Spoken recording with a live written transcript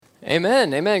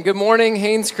Amen. Amen. Good morning,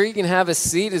 Haynes Creek, and have a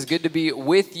seat. It's good to be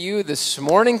with you this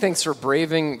morning. Thanks for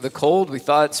braving the cold. We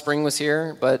thought spring was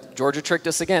here, but Georgia tricked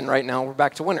us again. Right now, we're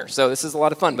back to winter. So this is a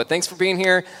lot of fun. But thanks for being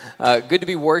here. Good to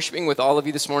be worshiping with all of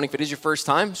you this morning. If it is your first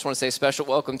time, just want to say a special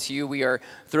welcome to you. We are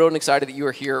thrilled and excited that you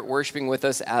are here worshiping with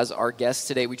us as our guests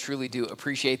today. We truly do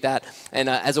appreciate that. And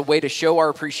as a way to show our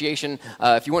appreciation,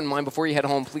 if you wouldn't mind, before you head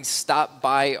home, please stop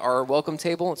by our welcome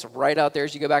table. It's right out there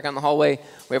as you go back on the hallway.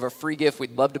 We have a free gift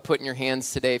we'd love to put in your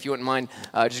hands today. If you wouldn't mind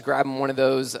just grabbing one of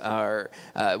those.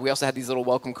 We also have these little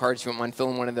welcome cards. If you wouldn't mind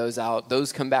filling one of those out,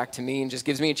 those come back to me and just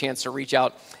gives me a chance to reach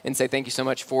out and say thank you so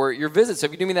much for your visit. So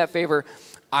if you do me that favor,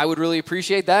 I would really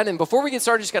appreciate that. And before we get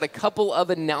started, just got a couple of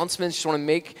announcements just want to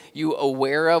make you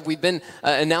aware of. We've been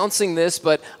announcing this,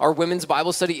 but our women's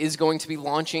Bible study is going to be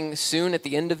launching soon at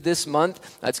the end of this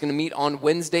month. It's going to meet on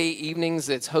Wednesday evenings.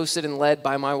 It's hosted and led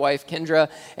by my wife, Kendra,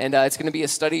 and it's going to be a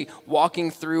study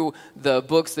walking through the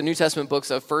books, the New Testament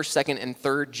books of 1st, 2nd, and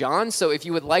 3rd John. So if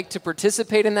you would like to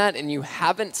participate in that and you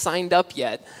haven't signed up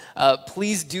yet,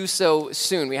 please do so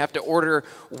soon. We have to order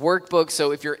workbooks,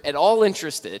 so if you're at all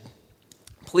interested,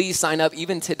 please sign up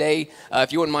even today.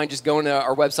 If you wouldn't mind just going to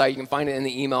our website, you can find it in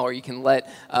the email, or you can let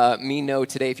me know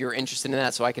today if you're interested in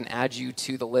that so I can add you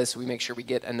to the list. We make sure we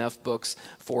get enough books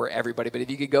for everybody. But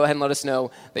if you could go ahead and let us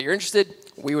know that you're interested,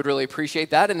 we would really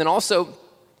appreciate that. And then also,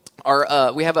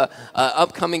 we have a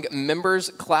upcoming members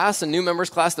class, a new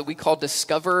members class that we call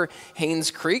Discover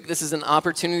Haynes Creek. This is an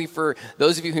opportunity for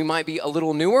those of you who might be a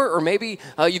little newer, or maybe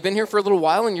you've been here for a little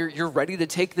while and you're ready to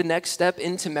take the next step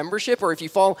into membership, or if you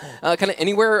fall kind of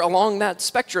anywhere along that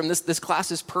spectrum, this class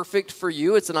is perfect for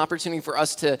you. It's an opportunity for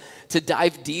us to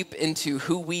dive deep into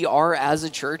who we are as a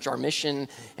church, our mission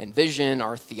and vision,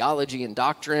 our theology and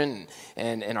doctrine,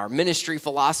 and our ministry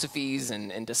philosophies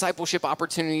and discipleship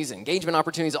opportunities, engagement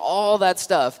opportunities, all that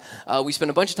stuff. We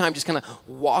spend a bunch of time just kind of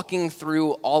walking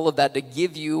through all of that to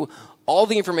give you all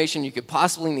the information you could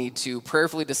possibly need to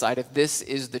prayerfully decide if this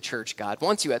is the church God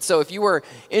wants you at. So if you are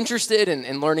interested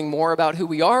in learning more about who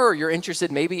we are, or you're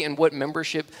interested maybe in what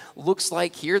membership looks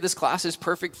like here, this class is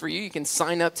perfect for you. You can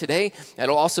sign up today.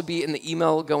 It'll also be in the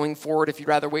email going forward if you'd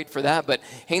rather wait for that. But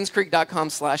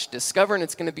haynescreek.com/discover, and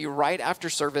it's going to be right after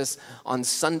service on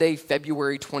Sunday,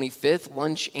 February 25th.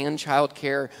 Lunch and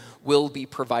childcare will be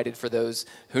provided for those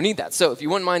who need that. So if you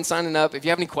wouldn't mind signing up, if you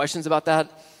have any questions about that,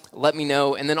 let me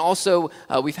know. And then also,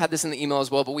 we've had this in the email as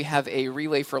well, but we have a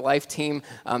Relay for Life team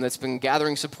that's been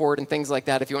gathering support and things like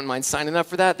that. If you wouldn't mind signing up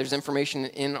for that, there's information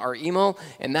in our email.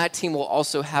 And that team will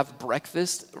also have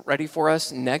breakfast ready for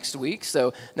us next week.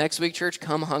 So next week, church,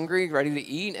 come hungry, ready to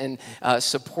eat, and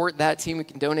support that team. We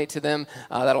can donate to them.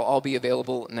 That'll all be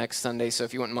available next Sunday. So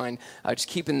if you wouldn't mind just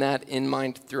keeping that in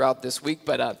mind throughout this week.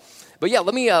 But yeah,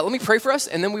 let me pray for us,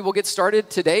 and then we will get started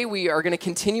today. We are going to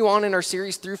continue on in our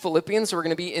series through Philippians. So we're going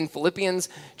to be in Philippians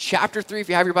chapter 3. If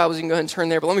you have your Bibles, you can go ahead and turn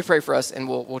there. But let me pray for us, and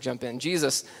we'll jump in.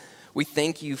 Jesus, we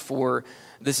thank you for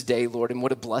this day, Lord, and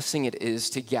what a blessing it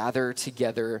is to gather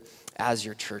together as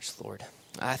your church, Lord.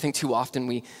 I think too often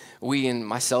we and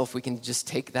myself, we can just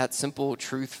take that simple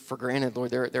truth for granted,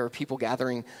 Lord. There are people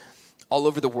gathering all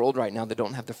over the world right now that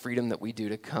don't have the freedom that we do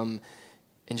to come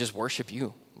and just worship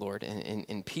you, Lord,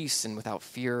 in peace and without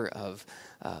fear of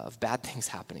bad things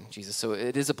happening, Jesus. So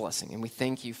it is a blessing, and we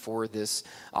thank you for this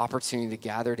opportunity to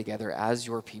gather together as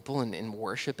your people and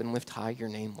worship and lift high your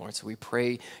name, Lord. So we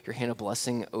pray your hand of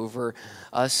blessing over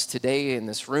us today in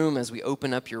this room as we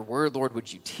open up your word. Lord,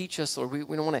 would you teach us, Lord? We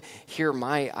don't want to hear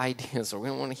my ideas, Lord. We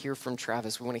don't want to hear from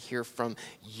Travis. We want to hear from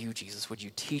you, Jesus. Would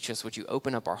you teach us? Would you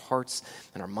open up our hearts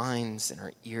and our minds and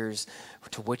our ears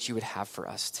to what you would have for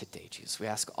us today, Jesus? We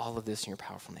ask all of this in your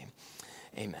powerful name.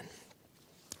 Amen.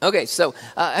 Okay, so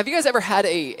have you guys ever had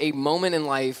a moment in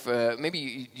life,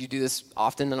 maybe you do this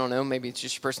often, I don't know, maybe it's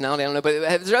just your personality, I don't know, but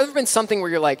has there ever been something where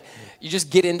you're like, you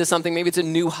just get into something, maybe it's a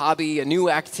new hobby, a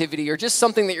new activity, or just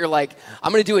something that you're like,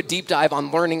 I'm going to do a deep dive on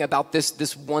learning about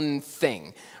this one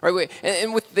thing, right?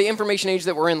 And with the information age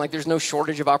that we're in, like there's no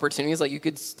shortage of opportunities, like you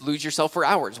could lose yourself for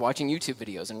hours watching YouTube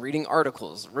videos and reading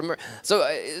articles. So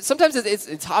sometimes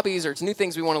it's hobbies or it's new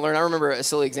things we want to learn. I remember a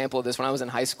silly example of this when I was in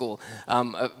high school.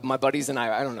 My buddies and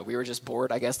I don't know, we were just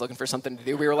bored, I guess, looking for something to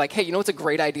do. We were like, hey, you know what's a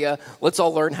great idea? Let's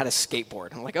all learn how to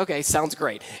skateboard. I'm like, okay, sounds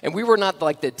great. And we were not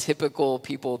like the typical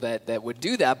people that would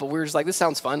do that, but we were just like, this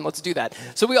sounds fun, let's do that.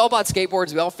 So we all bought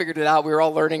skateboards, we all figured it out, we were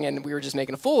all learning, and we were just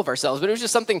making a fool of ourselves. But it was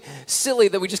just something silly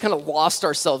that we just kind of lost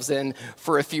ourselves in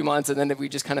for a few months, and then we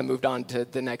just kind of moved on to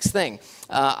the next thing.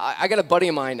 I got a buddy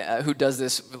of mine who does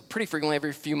this pretty frequently.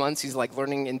 Every few months, he's like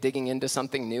learning and digging into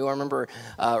something new. I remember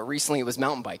recently it was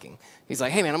mountain biking. He's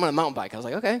like, hey man, I'm on a mountain bike. I was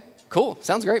like, okay. cool,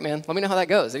 sounds great, man. Let me know how that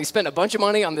goes. And he spent a bunch of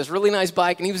money on this really nice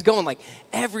bike, and he was going like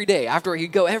every day. After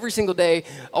he'd go every single day,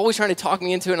 always trying to talk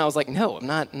me into it. And I was like, no, I'm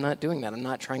not doing that. I'm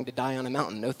not trying to die on a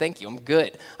mountain. No, thank you. I'm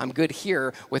good. I'm good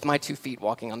here with my 2 feet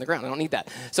walking on the ground. I don't need that.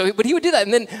 So, but he would do that.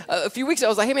 And then a few weeks ago, I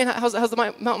was like, hey man, how's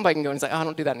the mountain biking going? He's like, oh, I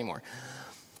don't do that anymore.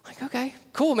 Like, okay,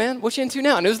 cool, man. What you into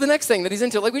now? And it was the next thing that he's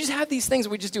into. Like, we just have these things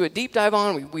we just do a deep dive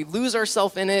on. We lose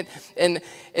ourselves in it. And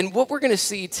what we're going to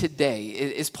see today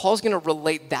is Paul's going to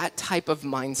relate that type of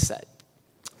mindset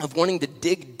of wanting to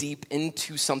dig deep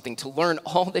into something, to learn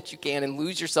all that you can and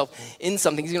lose yourself in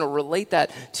something. He's going to relate that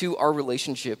to our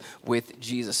relationship with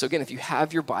Jesus. So again, if you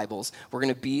have your Bibles, we're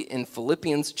going to be in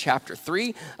Philippians chapter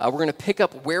 3. We're going to pick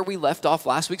up where we left off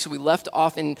last week. So we left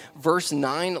off in verse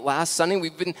 9 last Sunday.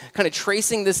 We've been kind of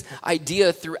tracing this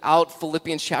idea throughout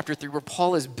Philippians chapter 3, where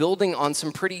Paul is building on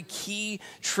some pretty key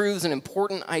truths and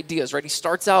important ideas, right? He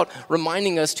starts out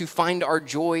reminding us to find our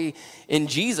joy in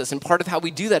Jesus. And part of how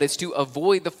we do that is to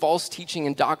avoid the false teaching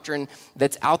and doctrine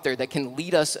that's out there that can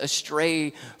lead us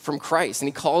astray from Christ. And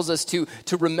he calls us to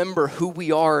remember who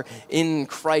we are in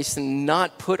Christ and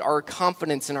not put our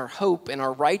confidence and our hope and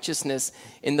our righteousness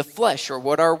in the flesh or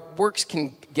what our works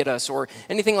can get us or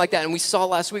anything like that. And we saw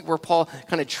last week where Paul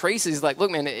kind of traces, like, look,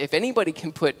 man, if anybody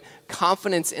can put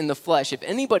confidence in the flesh, if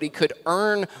anybody could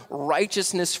earn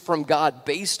righteousness from God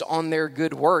based on their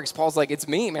good works, Paul's like, it's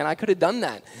me, man, I could have done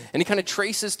that. And he kind of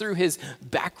traces through his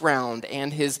background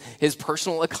and his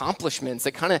personal accomplishments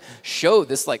that kind of show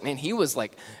this, like, man, he was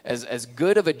like as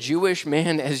good of a Jewish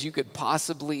man as you could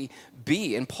possibly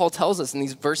be. And Paul tells us in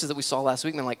these verses that we saw last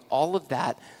week, man, like, all of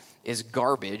that is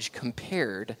garbage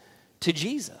compared to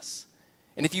Jesus.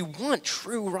 And if you want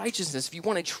true righteousness, if you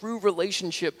want a true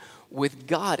relationship with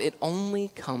God, it only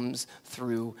comes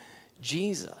through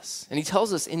Jesus. And he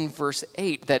tells us in verse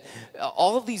 8 that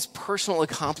all of these personal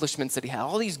accomplishments that he had,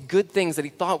 all these good things that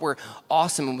he thought were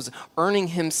awesome and was earning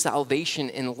him salvation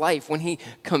in life, when he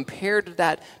compared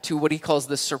that to what he calls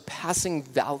the surpassing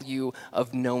value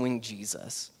of knowing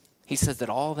Jesus, he says that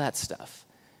all that stuff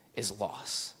is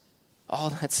loss. All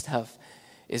that stuff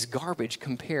is garbage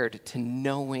compared to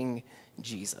knowing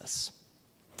Jesus.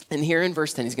 And here in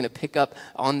verse 10, he's going to pick up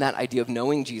on that idea of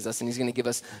knowing Jesus, and he's going to give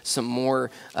us some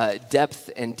more depth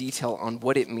and detail on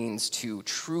what it means to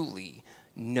truly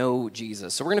know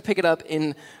Jesus. So we're going to pick it up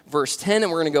in verse 10,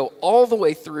 and we're going to go all the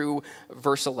way through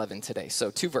verse 11 today. So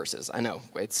 2 verses. I know,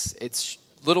 it's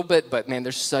a little bit, but man,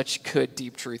 there's such good,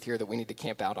 deep truth here that we need to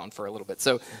camp out on for a little bit.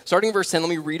 So starting in verse 10, let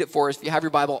me read it for us. If you have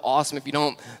your Bible, awesome. If you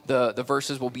don't, the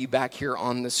verses will be back here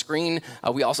on the screen.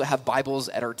 We also have Bibles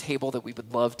at our table that we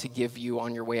would love to give you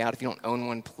on your way out. If you don't own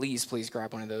one, please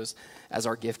grab one of those as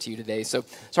our gift to you today. So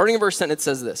starting in verse 10, it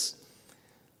says this: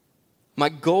 "My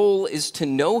goal is to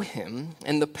know him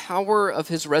and the power of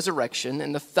his resurrection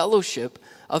and the fellowship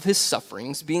of his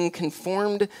sufferings, being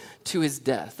conformed to his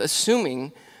death,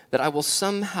 assuming that I will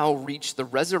somehow reach the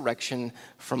resurrection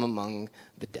from among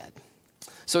the dead."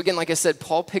 So again, like I said,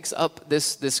 Paul picks up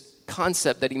this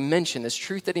concept that he mentioned, this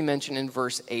truth that he mentioned in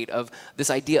verse 8 of this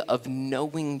idea of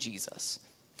knowing Jesus.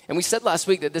 And we said last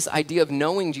week that this idea of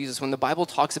knowing Jesus, when the Bible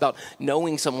talks about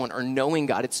knowing someone or knowing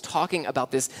God, it's talking about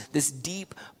this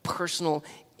deep, personal,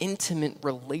 intimate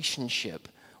relationship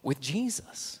with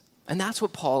Jesus. And that's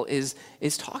what Paul is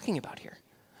talking about here.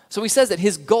 So he says that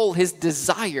his goal, his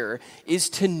desire is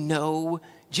to know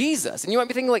Jesus. And you might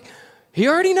be thinking like, he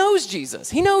already knows Jesus.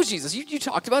 He knows Jesus. You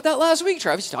talked about that last week,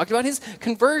 Travis. You talked about his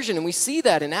conversion, and we see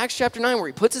that in Acts chapter 9 where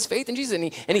he puts his faith in Jesus,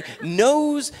 and he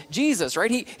knows Jesus, right?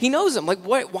 He knows him. Like,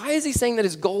 why is he saying that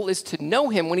his goal is to know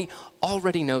him when he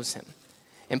already knows him?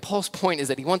 And Paul's point is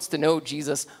that he wants to know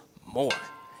Jesus more.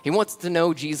 He wants to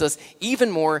know Jesus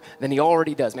even more than he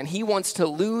already does. Man, he wants to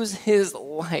lose his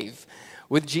life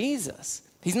with Jesus.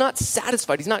 He's not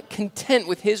satisfied. He's not content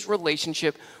with his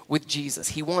relationship with Jesus.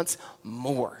 He wants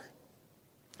more.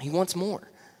 He wants more.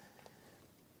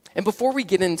 And before we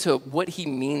get into what he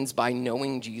means by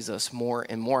knowing Jesus more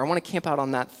and more, I want to camp out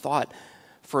on that thought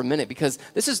for a minute, because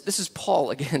this is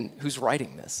Paul, again, who's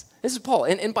writing this. This is Paul.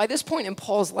 And by this point in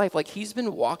Paul's life, like, he's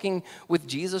been walking with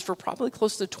Jesus for probably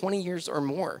close to 20 years or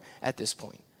more at this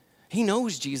point. He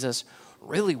knows Jesus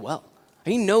really well.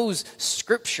 He knows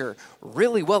Scripture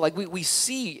really well. Like, we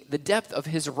see the depth of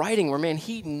his writing where, man,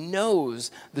 he knows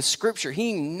the Scripture.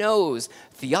 He knows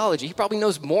theology. He probably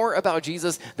knows more about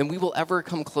Jesus than we will ever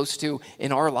come close to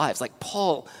in our lives. Like,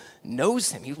 Paul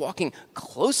knows him. He's walking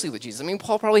closely with Jesus. I mean,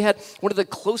 Paul probably had one of the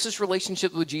closest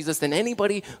relationships with Jesus than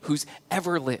anybody who's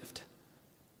ever lived.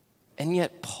 And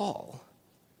yet Paul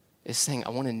is saying, I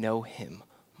want to know him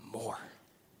more.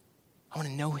 I want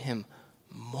to know him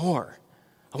more.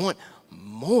 I want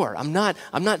more. I'm not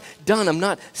done. I'm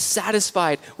not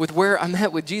satisfied with where I'm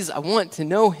at with Jesus. I want to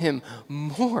know him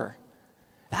more.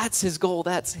 That's his goal.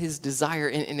 That's his desire.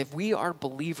 And if we are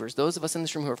believers, those of us in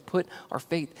this room who have put our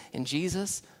faith in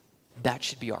Jesus, that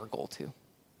should be our goal too.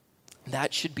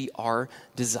 That should be our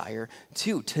desire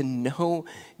too, to know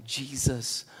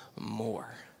Jesus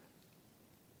more.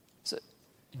 So,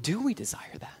 do we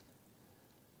desire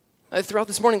that? Throughout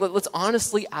this morning, let's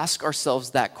honestly ask ourselves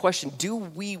that question. Do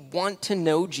we want to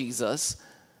know Jesus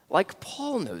like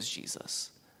Paul knows Jesus?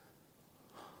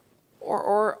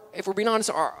 Or if we're being honest,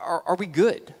 are we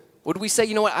good? Would we say,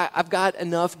 you know what, I've got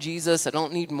enough Jesus. I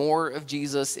don't need more of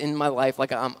Jesus in my life.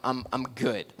 Like I'm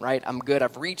good, right? I'm good.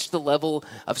 I've reached the level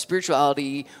of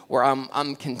spirituality where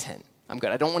I'm content. I'm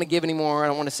good. I don't want to give anymore. I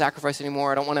don't want to sacrifice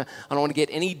anymore. I don't want to get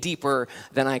any deeper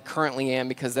than I currently am,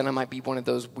 because then I might be one of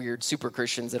those weird super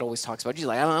Christians that always talks about Jesus.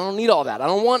 Like, I don't need all that. I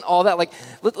don't want all that. Like,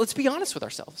 let's be honest with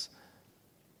ourselves.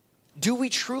 Do we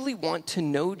truly want to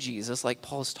know Jesus like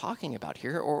Paul is talking about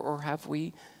here, or have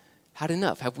we had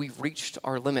enough? Have we reached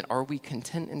our limit? Are we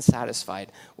content and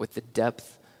satisfied with the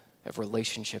depth of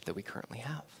relationship that we currently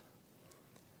have?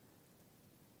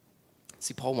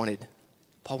 See, Paul wanted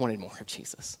more of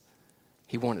Jesus.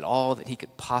 He wanted all that he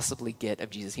could possibly get of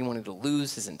Jesus. He wanted to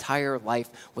lose his entire life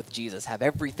with Jesus, have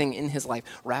everything in his life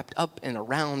wrapped up and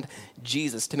around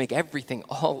Jesus, to make everything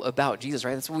all about Jesus,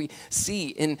 right? That's what we see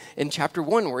in chapter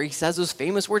 1, where he says those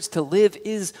famous words, to live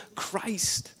is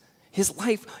Christ. His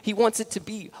life, he wants it to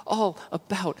be all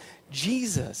about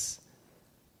Jesus.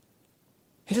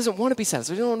 He doesn't want to be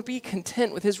satisfied. He doesn't want to be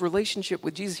content with his relationship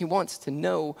with Jesus. He wants to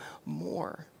know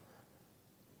more.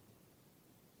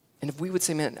 And if we would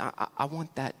say, man, I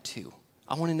want that too.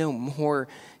 I want to know more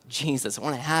Jesus. I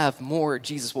want to have more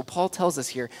Jesus. Well, Paul tells us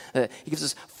here, he gives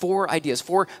us 4 ideas,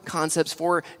 4 concepts,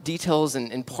 4 details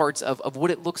and parts of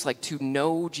what it looks like to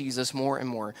know Jesus more and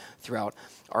more throughout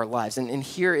our lives. And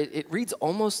here it reads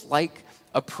almost like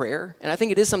a prayer. And I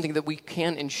think it is something that we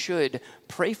can and should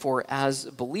pray for as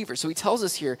believers. So he tells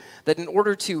us here that in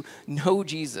order to know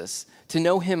Jesus, to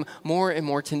know him more and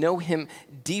more, to know him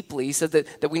deeply, he said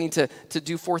that we need to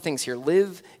do 4 things here.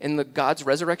 Live in God's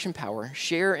resurrection power,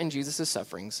 share in Jesus'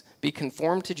 sufferings, be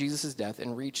conformed to Jesus' death,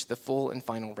 and reach the full and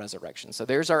final resurrection. So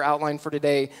there's our outline for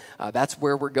today. That's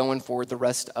where we're going for the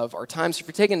rest of our time. So if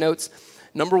you're taking notes,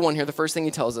 number 1 here, the first thing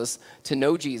he tells us, to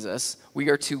know Jesus, we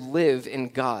are to live in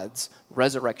God's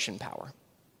resurrection power.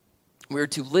 We are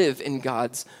to live in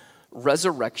God's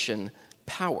resurrection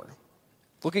power.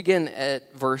 Look again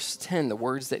at verse 10, the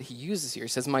words that he uses here. He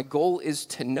says, my goal is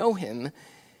to know him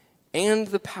and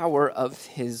the power of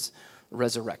his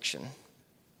resurrection.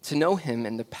 To know him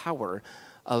and the power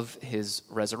of his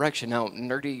resurrection. Now,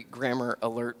 nerdy grammar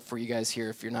alert for you guys here.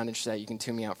 If you're not interested, you can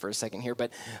tune me out for a second here.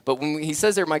 But when he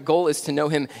says there, my goal is to know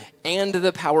him and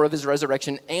the power of his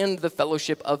resurrection and the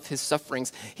fellowship of his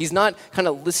sufferings, he's not kind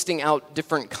of listing out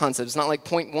different concepts. It's not like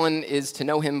point 1 is to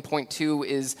know him, point 2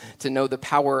 is to know the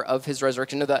power of his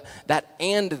resurrection. No, that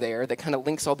and there that kind of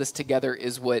links all this together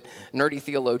is what nerdy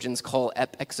theologians call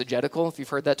exegetical. If you've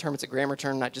heard that term, it's a grammar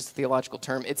term, not just a theological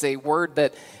term. It's a word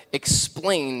that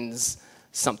explains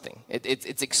something.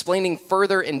 It's explaining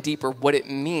further and deeper what it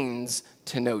means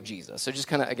to know Jesus. So just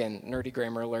kind of, again, nerdy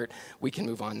grammar alert. We can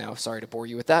move on now. Sorry to bore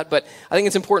you with that. But I think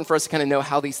it's important for us to kind of know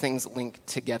how these things link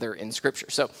together in Scripture.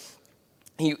 So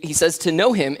he says to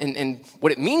know him, and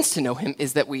what it means to know him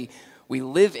is that we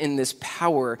live in this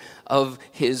power of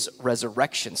his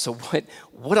resurrection. So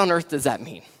what on earth does that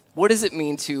mean? What does it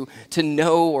mean to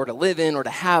know or to live in or to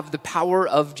have the power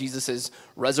of Jesus'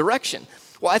 resurrection?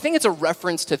 Well, I think it's a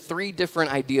reference to 3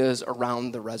 different ideas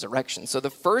around the resurrection. So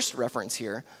the first reference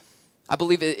here, I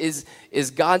believe, is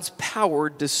God's power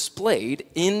displayed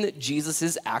in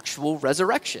Jesus' actual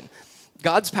resurrection.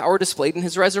 God's power displayed in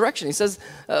his resurrection. He says,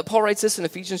 Paul writes this in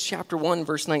Ephesians chapter 1,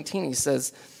 verse 19. He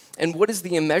says, and what is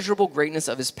the immeasurable greatness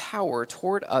of his power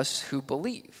toward us who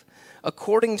believe,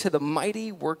 according to the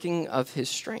mighty working of his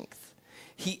strength?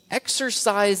 He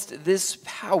exercised this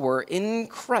power in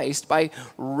Christ by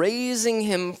raising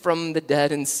him from the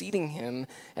dead and seating him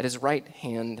at his right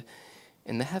hand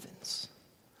in the heavens.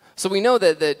 So we know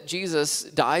that Jesus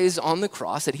dies on the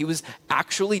cross, that he was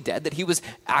actually dead, that he was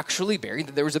actually buried,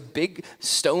 that there was a big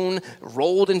stone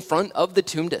rolled in front of the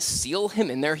tomb to seal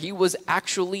him in there. He was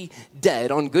actually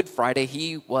dead. On Good Friday,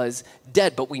 he was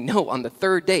dead. But we know on the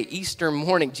 3rd day, Easter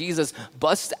morning, Jesus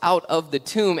busts out of the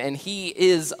tomb and he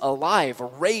is alive,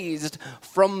 raised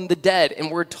from the dead.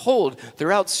 And we're told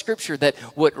throughout Scripture that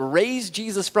what raised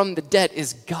Jesus from the dead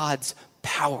is God's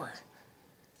power.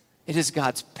 It is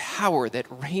God's power that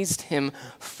raised him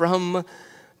from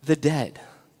the dead.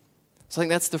 So I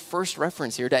think that's the first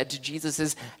reference here to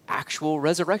Jesus' actual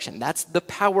resurrection. That's the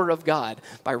power of God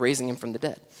by raising him from the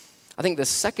dead. I think the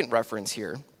second reference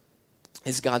here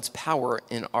is God's power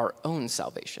in our own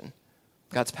salvation.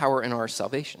 God's power in our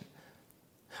salvation.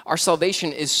 Our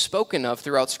salvation is spoken of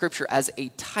throughout Scripture as a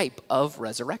type of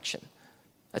resurrection.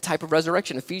 A type of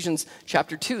resurrection. Ephesians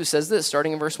chapter 2 says this,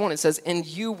 starting in verse 1. It says, "And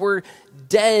you were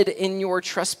dead in your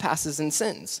trespasses and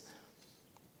sins."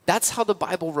 That's how the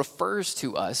Bible refers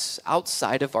to us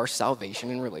outside of our salvation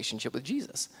and relationship with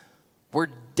Jesus. We're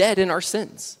dead in our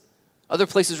sins. Other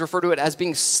places refer to it as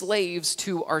being slaves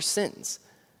to our sins.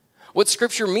 What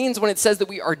Scripture means when it says that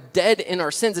we are dead in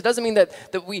our sins, it doesn't mean that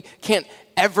we can't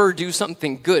ever do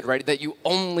something good, right? That you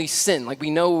only sin. Like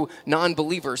we know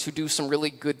non-believers who do some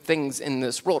really good things in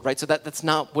this world, right? So that's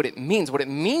not what it means. What it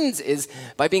means is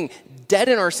by being dead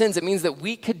in our sins, it means that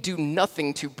we could do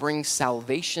nothing to bring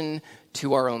salvation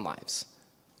to our own lives.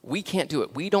 We can't do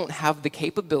it. We don't have the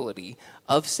capability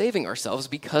of saving ourselves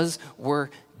because we're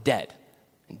dead.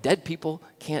 Dead people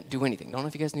can't do anything. I don't know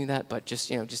if you guys knew that, but just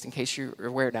in case you're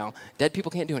aware now, dead people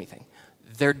can't do anything.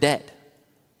 They're dead.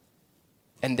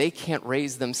 And they can't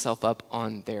raise themselves up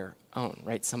on their own,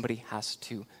 right? Somebody has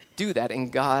to do that, and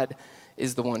God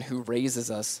is the one who raises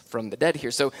us from the dead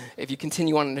here. So if you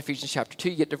continue on in Ephesians chapter 2,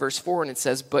 you get to verse 4, and it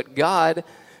says, "But God,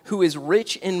 who is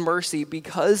rich in mercy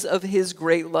because of his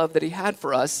great love that he had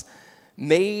for us,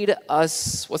 made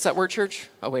us," what's that word, church?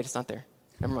 Oh, wait, it's not there.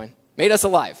 Never mind. Made us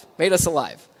alive. Made us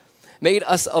alive. Made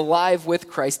us alive with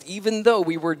Christ, even though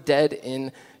we were dead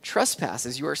in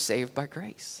trespasses. You are saved by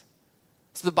grace.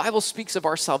 So the Bible speaks of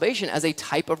our salvation as a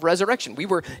type of resurrection. We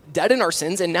were dead in our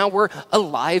sins, and now we're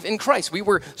alive in Christ. We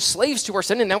were slaves to our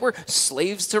sin, and now we're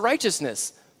slaves to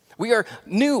righteousness. We are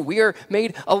new. We are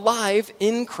made alive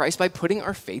in Christ by putting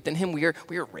our faith in him. We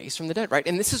are raised from the dead, right?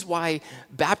 And this is why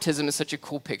baptism is such a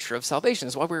cool picture of salvation.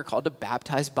 It's why we're called to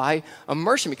baptize by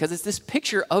immersion, because it's this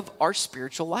picture of our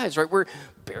spiritual lives, right? We're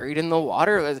buried in the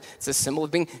water. It's a symbol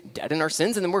of being dead in our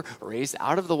sins, and then we're raised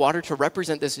out of the water to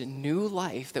represent this new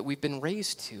life that we've been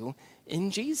raised to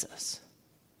in Jesus.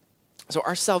 So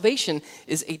our salvation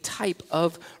is a type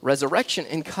of resurrection,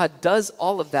 and God does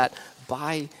all of that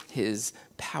by his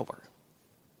power.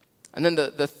 And then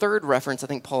the third reference I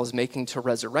think Paul is making to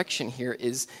resurrection here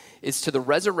is to the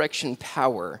resurrection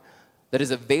power that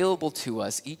is available to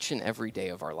us each and every day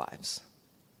of our lives.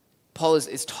 Paul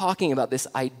is talking about this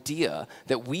idea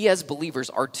that we as believers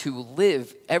are to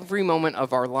live every moment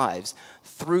of our lives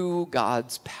through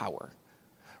God's power,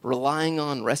 relying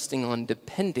on, resting on,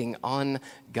 depending on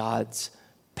God's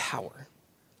power.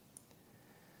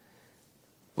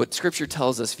 What Scripture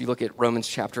tells us, if you look at Romans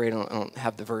chapter 8, I don't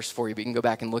have the verse for you, but you can go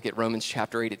back and look at Romans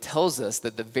chapter 8. It tells us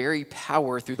that the very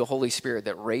power through the Holy Spirit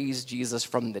that raised Jesus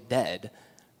from the dead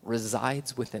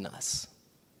resides within us.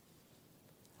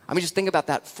 I mean, just think about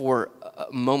that for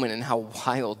a moment and how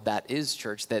wild that is,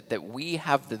 church, that we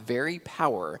have the very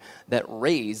power that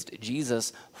raised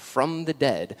Jesus from the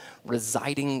dead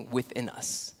residing within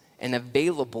us and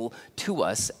available to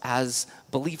us as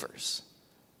believers.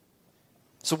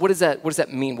 So what does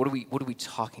that mean? What are we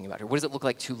talking about here? What does it look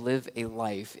like to live a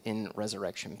life in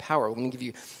resurrection power? Let me give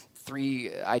you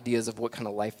 3 ideas of what kind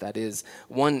of life that is.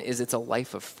 One is it's a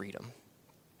life of freedom.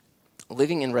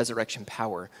 Living in resurrection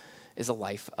power is a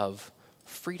life of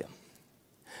freedom.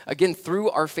 Again, through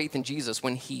our faith in Jesus,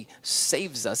 when he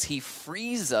saves us, he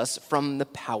frees us from the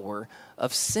power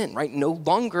of sin, right? No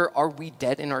longer are we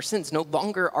dead in our sins. No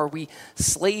longer are we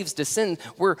slaves to sin.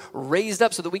 We're raised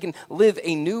up so that we can live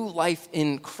a new life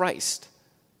in Christ.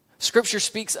 Scripture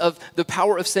speaks of the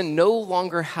power of sin no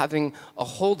longer having a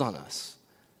hold on us.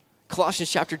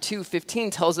 Colossians chapter 2:15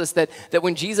 tells us that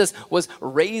when Jesus was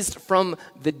raised from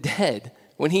the dead,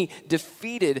 when he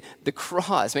defeated the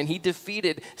cross, when he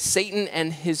defeated Satan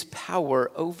and his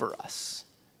power over us.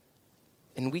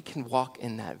 And we can walk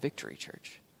in that victory,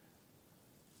 church.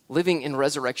 Living in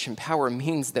resurrection power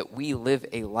means that we live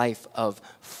a life of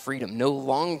freedom. No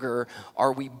longer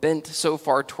are we bent so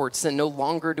far towards sin. No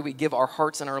longer do we give our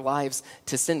hearts and our lives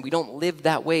to sin. We don't live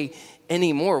that way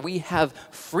anymore. We have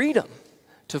freedom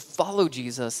to follow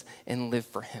Jesus and live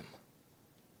for him.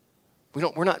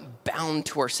 We're not bound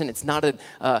to our sin. It's not an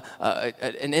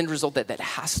end result that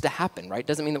has to happen, right? It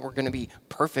doesn't mean that we're going to be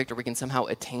perfect or we can somehow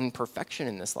attain perfection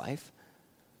in this life.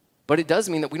 But it does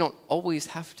mean that we don't always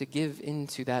have to give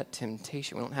into that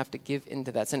temptation. We don't have to give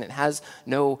into that sin. It has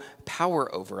no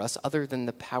power over us other than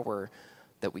the power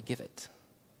that we give it.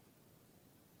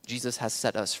 Jesus has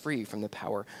set us free from the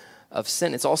power of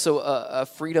sin. It's also a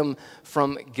freedom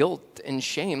from guilt and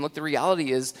shame. Look, the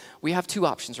reality is we have 2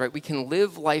 options, right? We can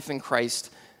live life in Christ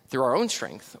through our own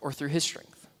strength or through his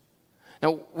strength.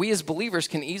 Now, we as believers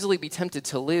can easily be tempted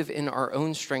to live in our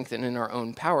own strength and in our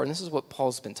own power. And this is what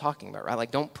Paul's been talking about, right?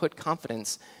 Like, don't put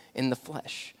confidence in the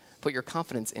flesh. Put your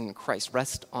confidence in Christ.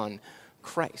 Rest on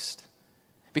Christ.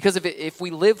 Because if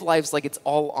we live lives like it's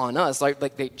all on us,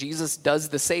 like Jesus does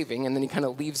the saving, and then he kind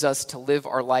of leaves us to live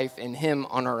our life in him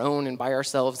on our own and by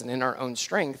ourselves and in our own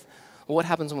strength, well, what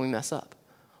happens when we mess up?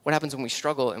 What happens when we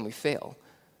struggle and we fail?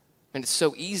 And it's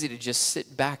so easy to just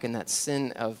sit back in that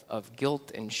sin of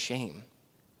guilt and shame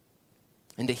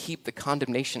and to heap the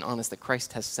condemnation on us that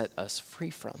Christ has set us free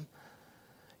from.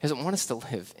 He doesn't want us to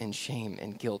live in shame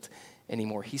and guilt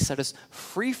anymore. He set us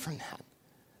free from that.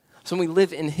 So when we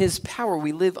live in his power,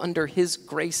 we live under his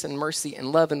grace and mercy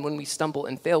and love. And when we stumble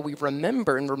and fail, we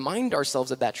remember and remind ourselves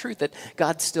of that truth, that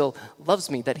God still loves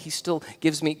me, that he still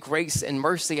gives me grace and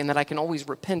mercy, and that I can always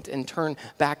repent and turn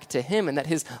back to him, and that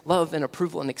his love and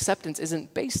approval and acceptance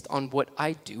isn't based on what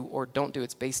I do or don't do.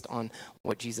 It's based on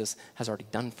what Jesus has already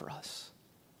done for us.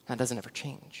 That doesn't ever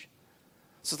change.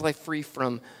 So it's life free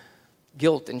from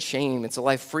guilt and shame. It's a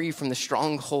life free from the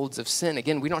strongholds of sin.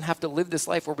 Again, we don't have to live this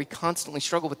life where we constantly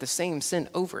struggle with the same sin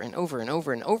over and over and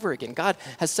over and over again. God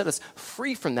has set us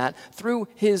free from that through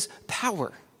his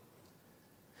power.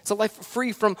 It's a life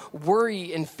free from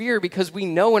worry and fear because we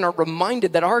know and are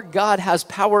reminded that our God has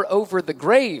power over the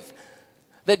grave.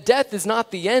 That death is not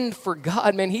the end for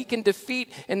God, man. He can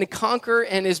defeat and conquer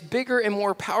and is bigger and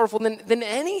more powerful than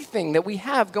anything that we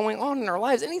have going on in our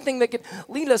lives, anything that could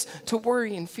lead us to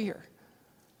worry and fear.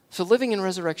 So living in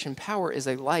resurrection power is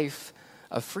a life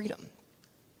of freedom.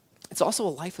 It's also a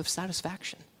life of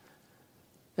satisfaction.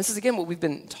 This is, again, what we've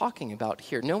been talking about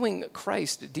here. Knowing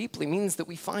Christ deeply means that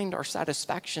we find our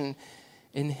satisfaction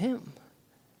in him.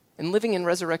 And living in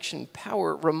resurrection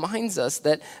power reminds us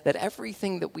that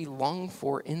everything that we long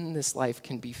for in this life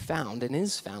can be found and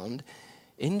is found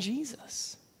in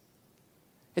Jesus.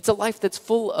 It's a life that's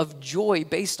full of joy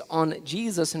based on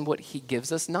Jesus and what he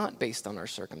gives us, not based on our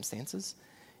circumstances.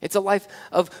 It's a life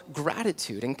of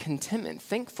gratitude and contentment,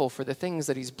 thankful for the things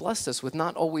that he's blessed us with,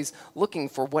 not always looking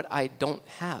for what I don't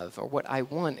have or what I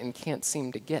want and can't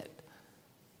seem to get.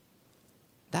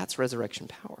 That's resurrection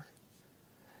power.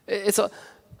 It's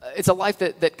a life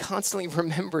that constantly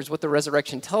remembers what the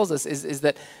resurrection tells us is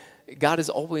that God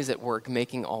is always at work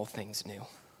making all things new.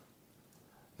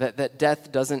 That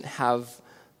death doesn't have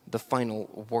the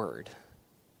final word.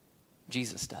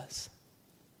 Jesus does.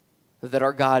 That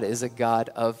our God is a God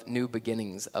of new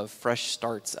beginnings, of fresh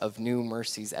starts, of new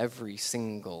mercies every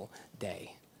single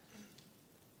day.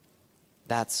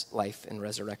 That's life in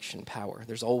resurrection power.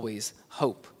 There's always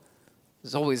hope.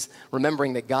 There's always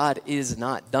remembering that God is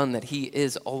not done, that he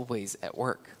is always at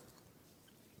work.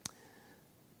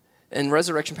 And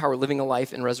resurrection power, living a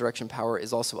life in resurrection power,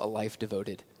 is also a life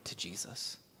devoted to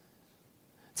Jesus.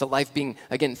 It's a life being,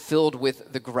 again, filled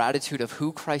with the gratitude of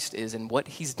who Christ is and what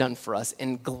he's done for us,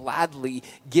 and gladly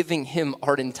giving him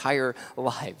our entire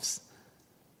lives.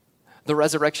 The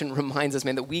resurrection reminds us,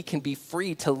 man, that we can be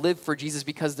free to live for Jesus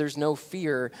because there's no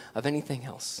fear of anything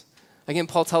else. Again,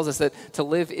 Paul tells us that to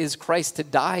live is Christ, to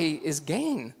die is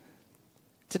gain.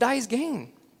 To die is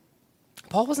gain.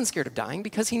 Paul wasn't scared of dying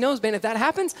because he knows, man, if that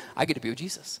happens, I get to be with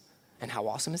Jesus. And how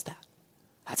awesome is that?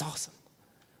 That's awesome.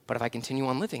 But if I continue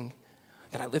on living,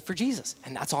 then I live for Jesus,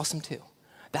 and that's awesome too.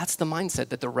 That's the mindset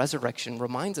that the resurrection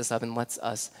reminds us of and lets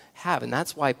us have. And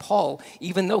that's why Paul,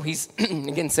 even though he's,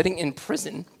 again, sitting in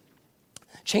prison,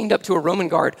 chained up to a Roman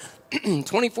guard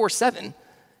 24/7,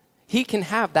 he can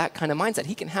have that kind of mindset.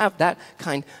 He can have that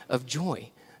kind of joy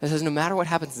that says, no matter what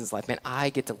happens in his life, man,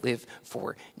 I get to live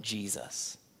for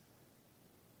Jesus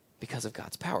because of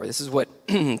God's power. This is what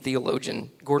theologian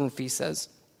Gordon Fee says.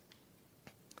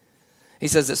 He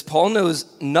says this: Paul knows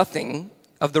nothing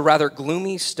of the rather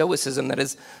gloomy stoicism that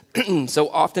is so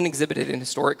often exhibited in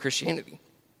historic Christianity,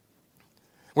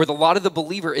 where the lot of the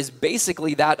believer is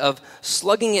basically that of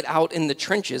slugging it out in the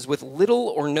trenches with little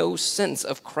or no sense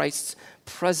of Christ's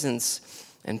presence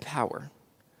and power.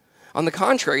 On the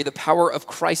contrary, the power of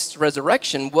Christ's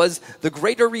resurrection was the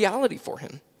greater reality for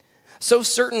him. So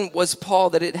certain was Paul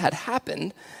that it had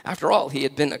happened. After all, he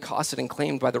had been accosted and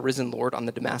claimed by the risen Lord on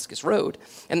the Damascus road,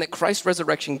 and that Christ's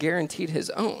resurrection guaranteed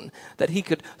his own, that he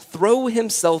could throw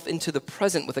himself into the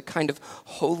present with a kind of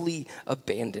holy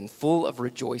abandon, full of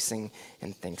rejoicing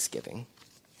and thanksgiving.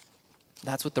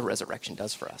 That's what the resurrection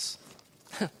does for us.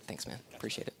 Thanks, man.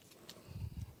 Appreciate it.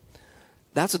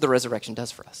 That's what the resurrection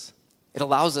does for us. It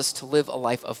allows us to live a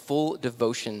life of full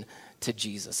devotion to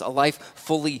Jesus, a life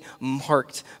fully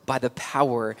marked by the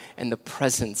power and the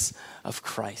presence of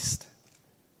Christ.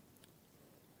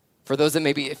 For those that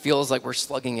maybe it feels like we're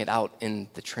slugging it out in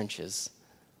the trenches,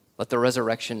 Let the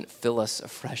resurrection fill us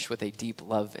afresh with a deep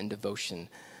love and devotion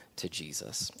to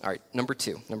Jesus. All right, number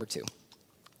two. Number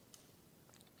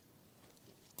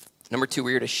two,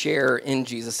 we're to share in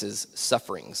Jesus'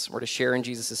 sufferings. We're to share in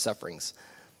Jesus' sufferings.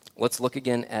 Let's look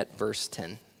again at verse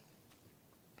 10.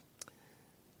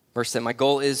 Verse 10, my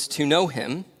goal is to know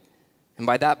him. And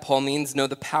by that, Paul means know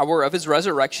the power of his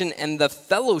resurrection and the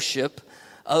fellowship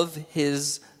of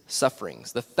his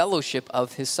sufferings. The fellowship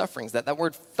of his sufferings. That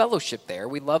word fellowship there,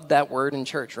 we love that word in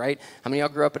church, right? How many of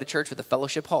y'all grew up at a church with a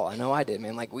fellowship hall? I know I did,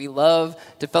 man. Like, we love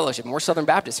to fellowship. And we're Southern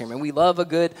Baptists here, man. We love a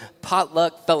good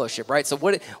potluck fellowship, right? So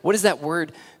what does that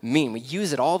word mean? We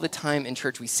use it all the time in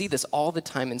church. We see this all the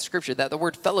time in Scripture. That the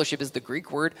word fellowship is the Greek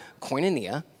word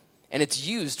koinonia. And it's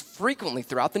used frequently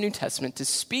throughout the New Testament to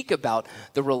speak about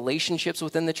the relationships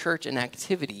within the church and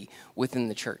activity within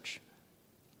the church.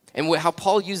 And how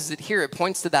Paul uses it here, it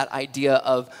points to that idea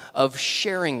of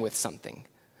sharing with something,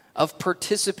 of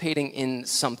participating in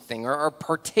something, or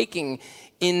partaking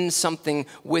in something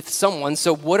with someone.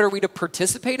 So what are we to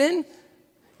participate in?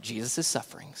 Jesus'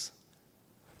 sufferings.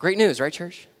 Great news, right,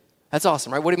 church? That's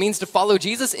awesome, right? What it means to follow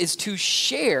Jesus is to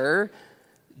share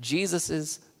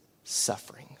Jesus'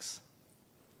 sufferings.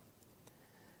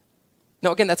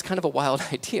 Now, again, that's kind of a wild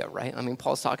idea, right? I mean,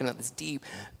 Paul's talking about this deep,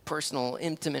 personal,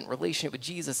 intimate relationship with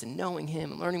Jesus and knowing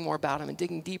him and learning more about him and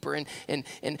digging deeper and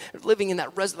living in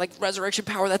that resurrection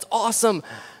power. That's awesome.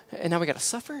 And now we got to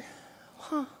suffer?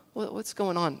 Huh? What's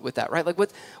going on with that, right? Like,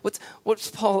 what's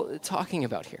Paul talking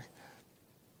about here?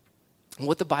 And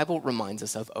what the Bible reminds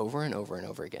us of over and over and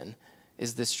over again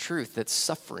is this truth that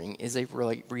suffering is a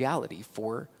reality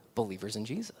for believers in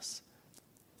Jesus.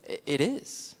 It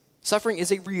is. Suffering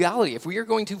is a reality. If we are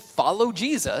going to follow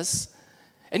Jesus,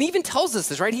 and he even tells us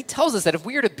this, right? He tells us that if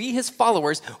we are to be his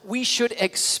followers, we should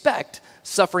expect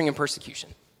suffering and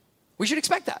persecution. We should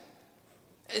expect that.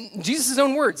 In Jesus'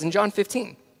 own words in John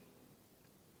 15.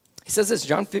 He says this,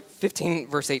 John 15,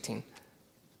 verse 18.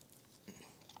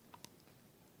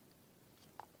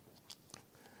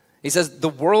 He says, the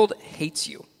world hates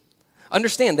you.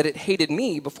 Understand that it hated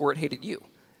me before it hated you.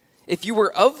 If you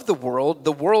were of the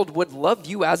world would love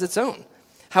you as its own.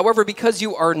 However, because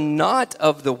you are not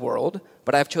of the world,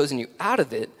 but I have chosen you out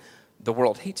of it, the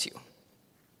world hates you.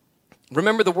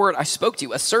 Remember the word I spoke to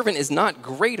you. A servant is not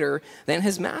greater than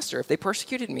his master. If they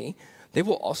persecuted me, they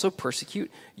will also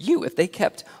persecute you. If they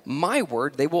kept my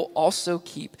word, they will also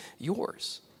keep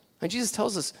yours. And Jesus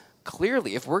tells us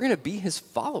clearly, if we're going to be his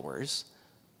followers,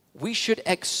 we should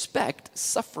expect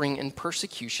suffering and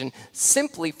persecution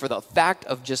simply for the fact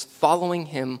of just following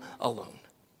him alone.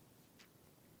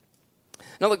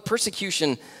 Now, look,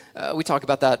 persecution, we talk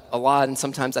about that a lot, and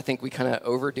sometimes I think we kind of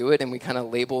overdo it and we kind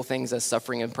of label things as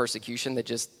suffering and persecution that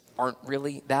just aren't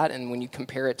really that. And when you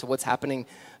compare it to what's happening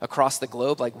across the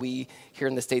globe, like we here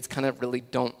in the States kind of really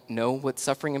don't know what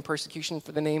suffering and persecution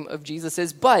for the name of Jesus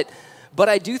is. But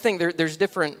I do think there's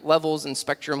different levels and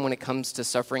spectrum when it comes to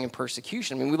suffering and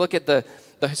persecution. I mean, we look at the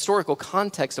historical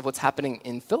context of what's happening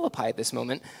in Philippi at this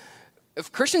moment.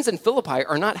 If Christians in Philippi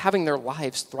are not having their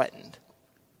lives threatened,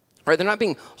 right? They're not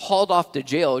being hauled off to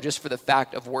jail just for the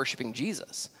fact of worshiping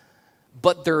Jesus.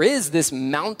 But there is this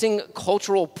mounting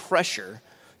cultural pressure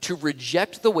to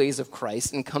reject the ways of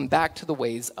Christ and come back to the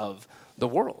ways of the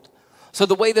world. So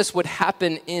the way this would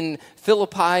happen in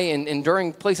Philippi and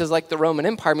during places like the Roman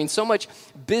Empire, I mean, so much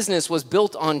business was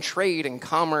built on trade and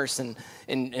commerce and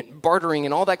bartering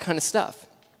and all that kind of stuff.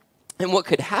 And what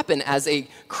could happen as a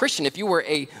Christian, if you were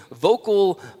a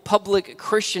vocal public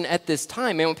Christian at this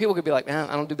time, man, when people could be like,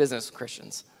 I don't do business with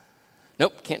Christians.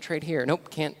 Nope, can't trade here. Nope,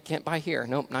 can't buy here.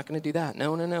 Nope, not going to do that.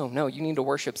 No, you need to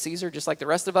worship Caesar just like the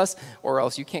rest of us, or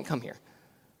else you can't come here.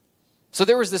 So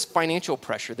there was this financial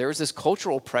pressure, there was this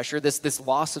cultural pressure, this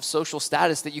loss of social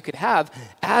status that you could have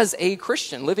as a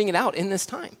Christian living it out in this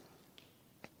time.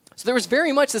 So there was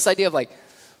very much this idea of like,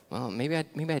 well, maybe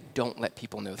I don't let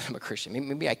people know that I'm a Christian.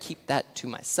 Maybe I keep that to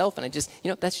myself and I just,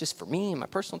 that's just for me and my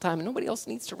personal time and nobody else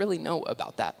needs to really know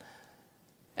about that.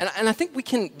 And I think we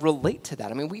can relate to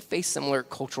that. I mean, we face similar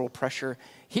cultural pressure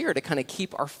here to kind of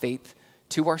keep our faith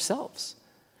to ourselves.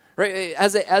 Right?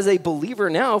 As a believer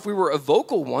now, if we were a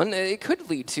vocal one, it could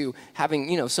lead to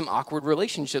having, some awkward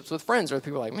relationships with friends where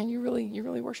people are like, man, you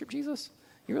really worship Jesus?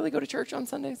 You really go to church on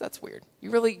Sundays? That's weird. You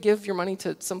really give your money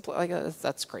to some place?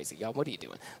 That's crazy, y'all. What are you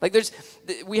doing? Like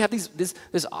we have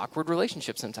this awkward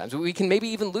relationship sometimes. We can maybe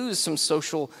even lose some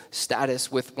social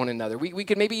status with one another. We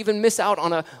could maybe even miss out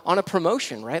on a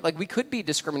promotion, right? Like we could be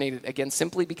discriminated against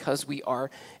simply because we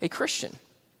are a Christian.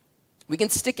 We can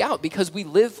stick out because we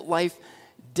live life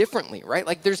differently, right?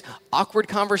 Like there's awkward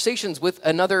conversations with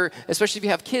another, especially if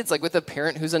you have kids, like with a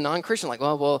parent who's a non-Christian, like,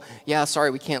 well, yeah,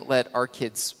 sorry, we can't let our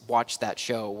kids watch that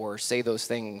show or say those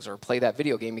things or play that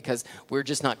video game because we're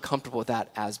just not comfortable with that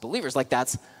as believers. Like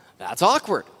that's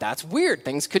awkward. That's weird.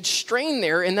 Things could strain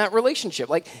there in that relationship.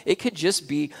 Like it could just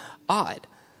be odd.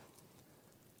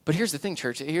 But here's the thing,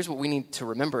 church. Here's what we need to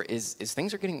remember is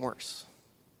things are getting worse.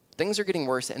 Things are getting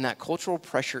worse, and that cultural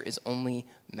pressure is only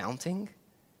mounting.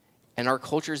 And our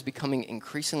culture is becoming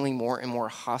increasingly more and more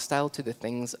hostile to the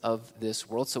things of this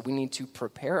world. So we need to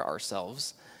prepare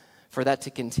ourselves for that to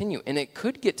continue. And it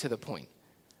could get to the point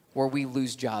where we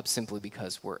lose jobs simply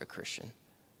because we're a Christian.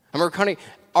 And we're kind of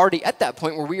already at that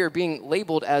point where we are being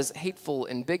labeled as hateful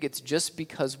and bigots just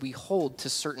because we hold to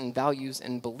certain values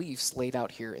and beliefs laid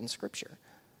out here in Scripture.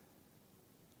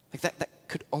 Like that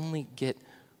could only get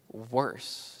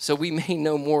worse. So we may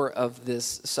know more of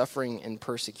this suffering and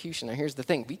persecution. Now here's the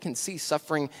thing. We can see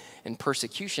suffering and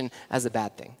persecution as a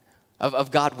bad thing.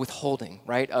 Of God withholding,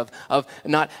 right? Of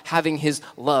not having his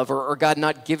love or God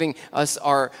not giving us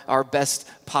our best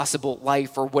possible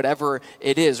life or whatever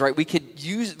it is, right? We could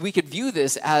view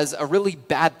this as a really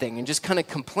bad thing and just kind of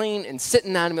complain and sit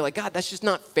in that and be like, God, that's just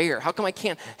not fair. How come I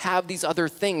can't have these other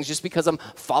things just because I'm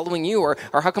following you? Or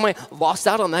how come I lost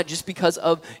out on that just because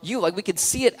of you? Like we could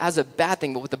see it as a bad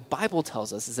thing, but what the Bible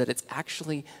tells us is that it's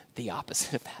actually the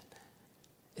opposite of that.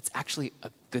 It's actually a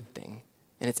good thing.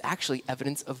 And it's actually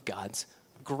evidence of God's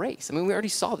grace. I mean, we already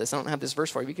saw this. I don't have this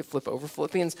verse for you. We could flip over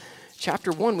Philippians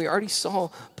chapter 1. We already saw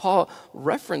Paul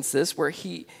reference this where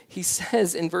he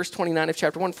says in verse 29 of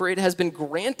chapter 1, "For it has been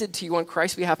granted to you on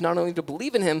Christ's behalf not only to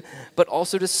believe in him, but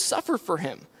also to suffer for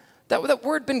him." That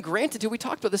word "been granted to," we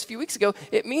talked about this a few weeks ago.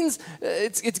 It means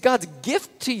it's God's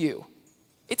gift to you.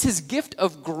 It's his gift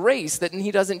of grace that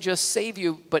he doesn't just save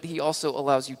you, but he also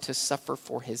allows you to suffer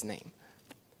for his name.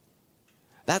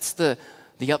 That's the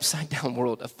upside down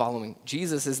world of following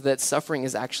Jesus, is that suffering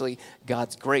is actually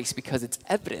God's grace because it's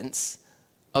evidence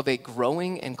of a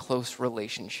growing and close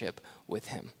relationship with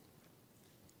him.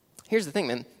 Here's the thing,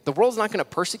 man. The world's not going to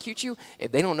persecute you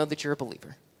if they don't know that you're a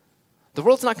believer. The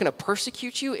world's not going to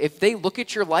persecute you if they look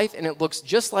at your life and it looks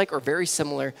just like or very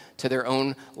similar to their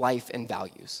own life and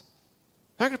values.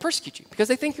 They're not going to persecute you because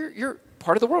they think you're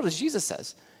part of the world, as Jesus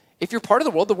says. If you're part of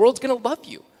the world's going to love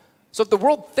you. So if the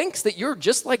world thinks that you're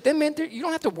just like them, man, you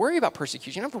don't have to worry about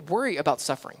persecution. You don't have to worry about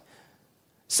suffering.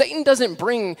 Satan doesn't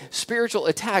bring spiritual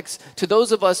attacks to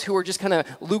those of us who are just kind of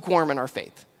lukewarm in our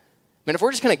faith. Man, if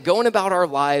we're just kind of going about our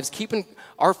lives, keeping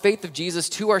our faith of Jesus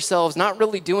to ourselves, not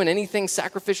really doing anything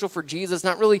sacrificial for Jesus,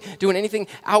 not really doing anything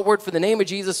outward for the name of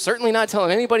Jesus, certainly not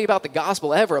telling anybody about the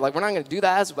gospel ever. Like, we're not going to do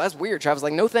that. That's weird. Travis,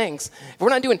 like, no thanks. If we're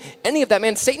not doing any of that,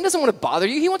 man, Satan doesn't want to bother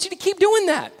you. He wants you to keep doing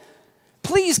that.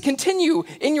 Please continue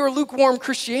in your lukewarm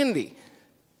Christianity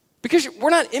because we're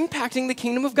not impacting the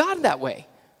kingdom of God that way.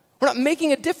 We're not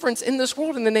making a difference in this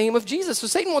world in the name of Jesus. So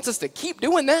Satan wants us to keep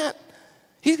doing that.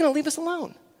 He's going to leave us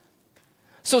alone.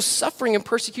 So suffering and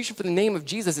persecution for the name of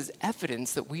Jesus is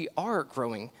evidence that we are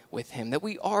growing with him, that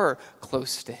we are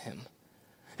close to him.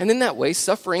 And in that way,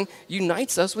 suffering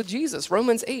unites us with Jesus.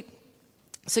 Romans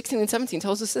 8:16 and 17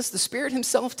 tells us this: "The Spirit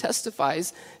himself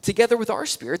testifies together with our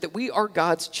spirit that we are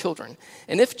God's children.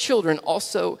 And if children,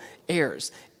 also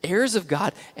heirs, heirs of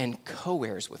God and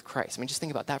co-heirs with Christ." I mean, just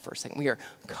think about that for a second. We are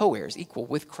co-heirs, equal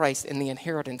with Christ in the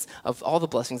inheritance of all the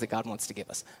blessings that God wants to give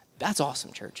us. That's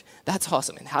awesome, church. That's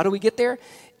awesome. And how do we get there?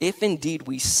 If indeed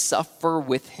we suffer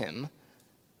with him,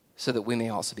 so that we may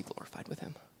also be glorified with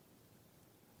him.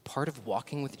 Part of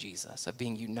walking with Jesus, of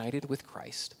being united with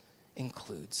Christ,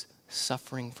 includes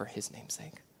suffering for his name's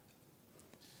sake.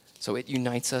 So it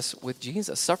unites us with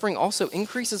Jesus. Suffering also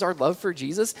increases our love for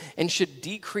Jesus and should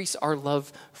decrease our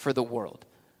love for the world.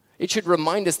 It should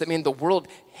remind us that, man, the world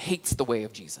hates the way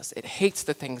of Jesus. It hates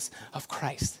the things of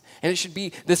Christ. And it should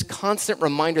be this constant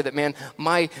reminder that, man,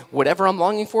 whatever I'm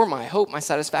longing for, my hope, my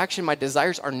satisfaction, my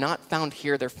desires are not found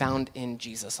here. They're found in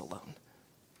Jesus alone.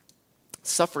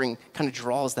 Suffering kind of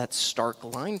draws that stark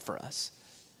line for us.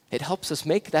 It helps us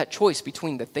make that choice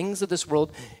between the things of this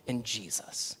world and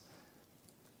Jesus.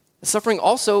 Suffering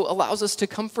also allows us to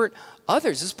comfort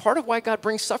others. This is part of why God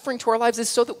brings suffering to our lives, is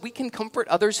so that we can comfort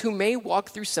others who may walk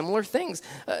through similar things.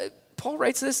 Paul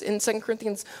writes this in 2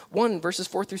 Corinthians 1, verses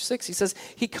 4 through 6. He says,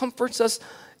 "He comforts us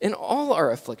in all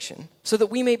our affliction, so that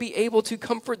we may be able to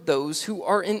comfort those who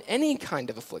are in any kind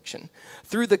of affliction,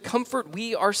 through the comfort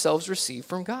we ourselves receive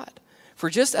from God. For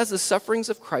just as the sufferings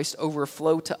of Christ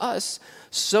overflow to us,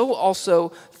 so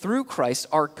also through Christ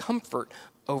our comfort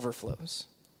overflows.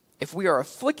 If we are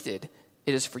afflicted,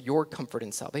 it is for your comfort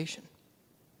and salvation."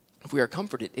 If we are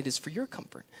comforted, it is for your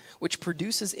comfort, which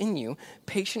produces in you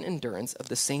patient endurance of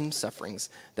the same sufferings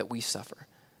that we suffer.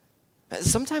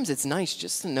 Sometimes it's nice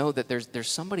just to know that there's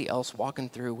somebody else walking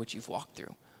through what you've walked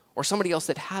through, or somebody else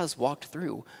that has walked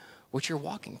through what you're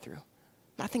walking through.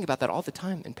 And I think about that all the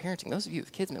time in parenting. Those of you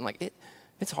with kids, man, like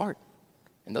it's hard.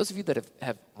 And those of you that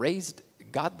have raised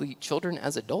godly children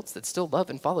as adults that still love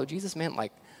and follow Jesus, man,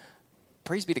 like,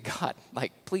 praise be to God.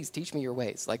 Like, please teach me your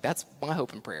ways. Like, that's my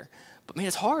hope and prayer. But man,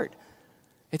 it's hard.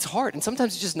 It's hard. And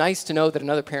sometimes it's just nice to know that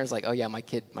another parent's like, oh yeah, my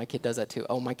kid does that too.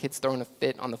 Oh, my kid's throwing a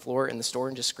fit on the floor in the store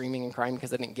and just screaming and crying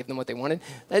because I didn't give them what they wanted.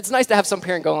 It's nice to have some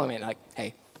parent go, I mean, like,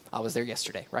 hey, I was there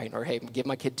yesterday, right? Or hey, give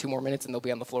my kid 2 more minutes and they'll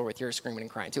be on the floor with yours screaming and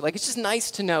crying too. Like, it's just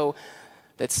nice to know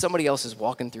that somebody else is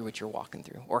walking through what you're walking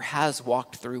through, or has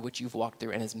walked through what you've walked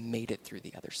through and has made it through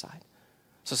the other side.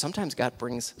 So sometimes God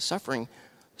brings suffering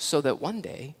so that one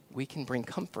day we can bring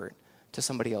comfort to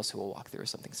somebody else who will walk through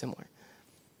something similar.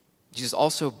 Jesus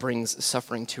also brings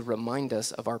suffering to remind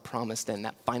us of our promise and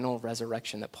that final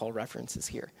resurrection that Paul references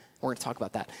here. We're going to talk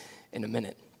about that in a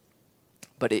minute.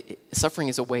 But suffering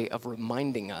is a way of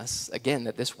reminding us, again,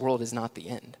 that this world is not the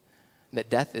end, that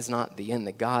death is not the end,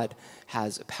 that God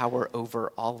has power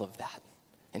over all of that,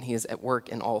 and he is at work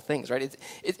in all things, right?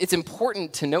 It's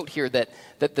important to note here that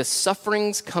the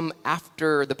sufferings come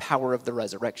after the power of the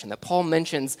resurrection, that Paul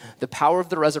mentions the power of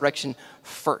the resurrection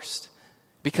first,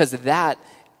 because that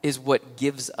is what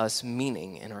gives us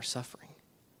meaning in our suffering.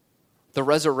 The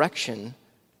resurrection,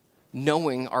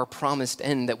 knowing our promised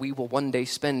end, that we will one day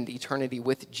spend eternity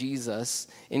with Jesus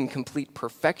in complete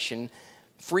perfection,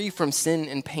 free from sin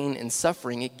and pain and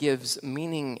suffering, it gives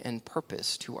meaning and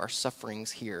purpose to our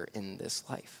sufferings here in this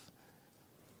life.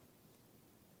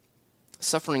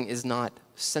 Suffering is not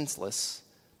senseless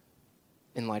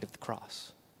in light of the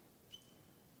cross.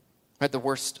 Right, the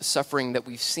worst suffering that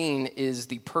we've seen is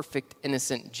the perfect,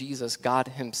 innocent Jesus, God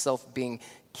himself, being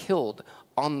killed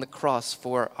on the cross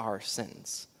for our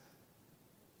sins.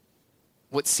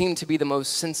 What seemed to be the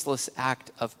most senseless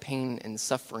act of pain and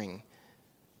suffering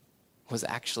was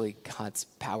actually God's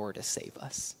power to save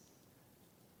us.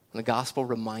 And the gospel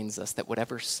reminds us that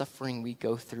whatever suffering we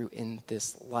go through in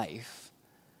this life,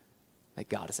 that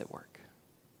God is at work.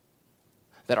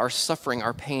 That our suffering,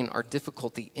 our pain, our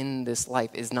difficulty in this life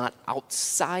is not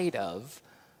outside of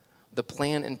the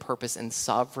plan and purpose and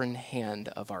sovereign hand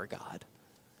of our God.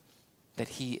 That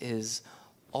he is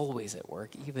always at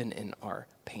work, even in our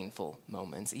painful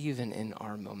moments, even in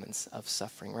our moments of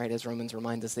suffering, right? As Romans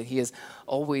reminds us that he is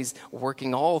always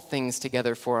working all things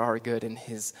together for our good and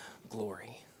his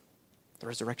glory. The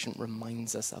resurrection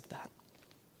reminds us of that.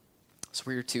 So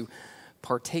we're to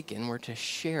partake in, we're to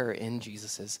share in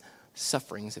Jesus's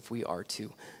sufferings if we are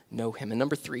to know him. And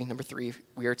number three,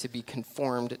 we are to be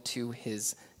conformed to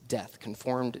his death,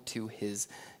 conformed to his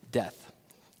death.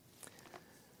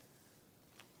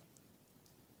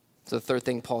 So the third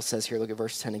thing Paul says here, look at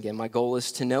verse 10 again. My goal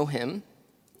is to know him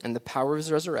and the power of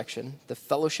his resurrection, the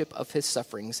fellowship of his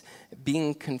sufferings,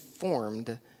 being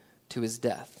conformed to his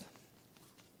death.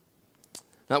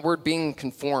 That word being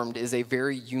conformed is a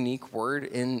very unique word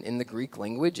in the Greek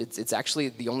language. It's actually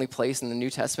the only place in the New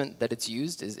Testament that it's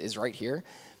used is right here.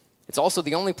 It's also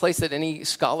the only place that any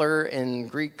scholar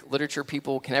and Greek literature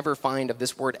people can ever find of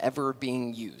this word ever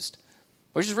being used,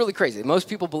 which is really crazy. Most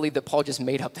people believe that Paul just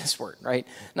made up this word, right?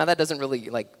 Now that doesn't really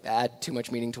add too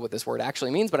much meaning to what this word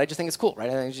actually means, but I just think it's cool, right?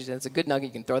 I think it's a good nugget.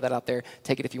 You can throw that out there,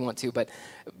 take it if you want to, but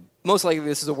most likely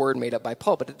this is a word made up by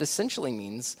Paul, but it essentially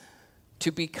means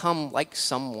to become like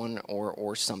someone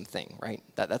or something, right?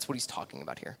 That's what he's talking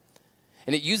about here.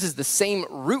 And it uses the same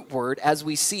root word as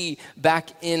we see back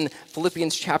in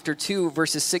Philippians chapter 2,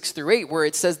 verses 6 through 8, where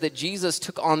it says that Jesus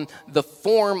took on the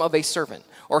form of a servant,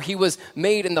 or he was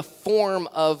made in the form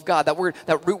of God.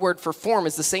 That root word for form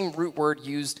is the same root word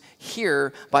used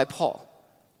here by Paul.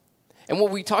 And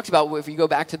what we talked about, if you go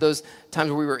back to those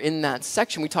times where we were in that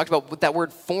section, we talked about what that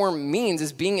word form means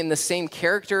is being in the same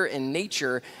character and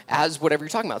nature as whatever you're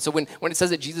talking about. So when it says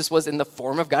that Jesus was in the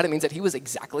form of God, it means that he was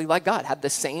exactly like God, had the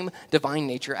same divine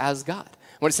nature as God.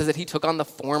 When it says that he took on the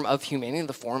form of humanity,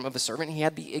 the form of a servant, he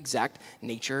had the exact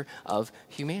nature of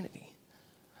humanity.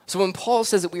 So when Paul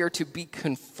says that we are to be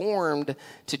conformed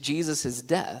to Jesus'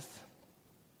 death,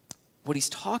 what he's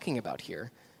talking about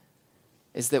here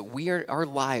is that our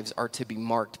lives are to be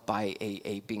marked by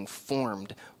a being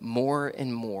formed more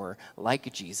and more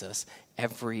like Jesus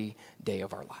every day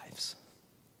of our lives.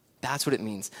 That's what it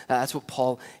means. That's what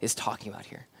Paul is talking about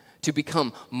here. To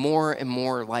become more and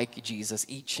more like Jesus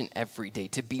each and every day.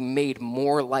 To be made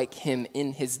more like him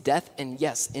in his death and,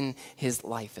 yes, in his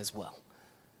life as well.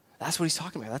 That's what he's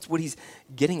talking about. That's what he's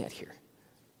getting at here.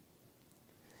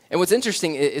 And what's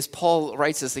interesting is Paul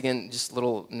writes this, again, just a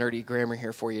little nerdy grammar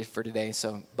here for you for today,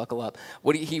 so buckle up.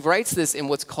 He writes this in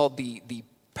what's called the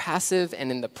passive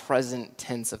and in the present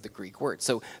tense of the Greek word.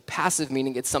 So passive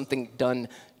meaning it's something done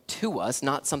to us,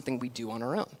 not something we do on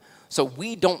our own. So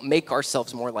we don't make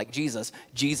ourselves more like Jesus.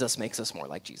 Jesus makes us more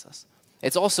like Jesus.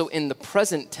 It's also in the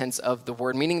present tense of the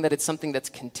word, meaning that it's something that's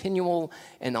continual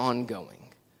and ongoing.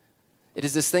 It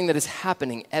is this thing that is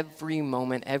happening every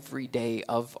moment, every day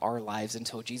of our lives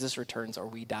until Jesus returns or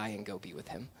we die and go be with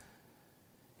him.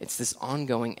 It's this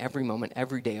ongoing, every moment,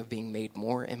 every day of being made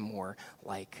more and more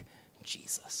like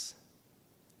Jesus.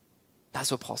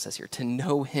 That's what Paul says here. To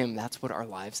know him, that's what our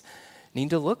lives need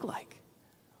to look like.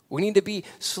 We need to be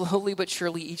slowly but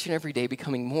surely each and every day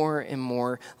becoming more and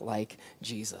more like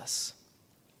Jesus.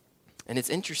 And it's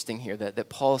interesting here that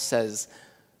Paul says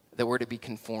that we're to be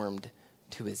conformed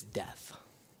to his death.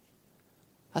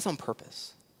 That's on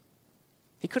purpose.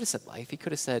 He could have said life. He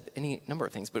could have said any number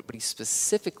of things, but he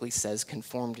specifically says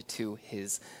conformed to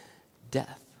his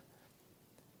death.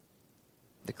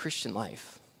 The Christian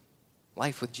life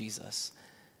with Jesus,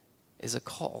 is a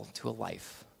call to a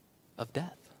life of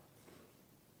death.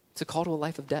 It's a call to a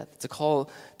life of death. It's a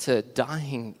call to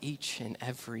dying each and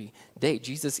every day.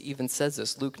 Jesus even says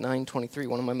this, Luke 9:23,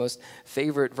 one of my most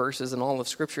favorite verses in all of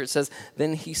Scripture. It says,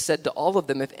 then he said to all of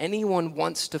them, if anyone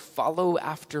wants to follow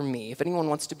after me, if anyone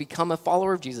wants to become a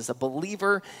follower of Jesus, a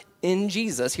believer in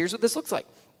Jesus, here's what this looks like.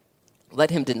 Let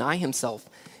him deny himself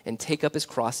and take up his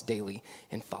cross daily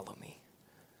and follow me.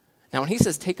 Now, when he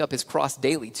says take up his cross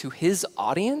daily to his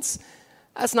audience,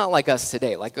 that's not like us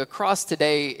today. Like a cross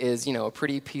today is, a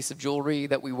pretty piece of jewelry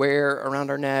that we wear around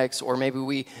our necks, or maybe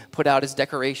we put out as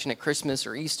decoration at Christmas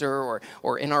or Easter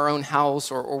or in our own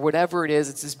house or whatever it is.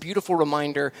 It's this beautiful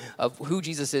reminder of who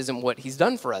Jesus is and what he's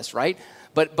done for us, right?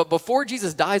 But before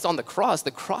Jesus dies on the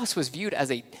cross was viewed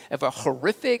as a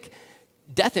horrific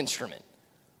death instrument.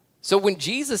 So when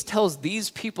Jesus tells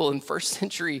these people in first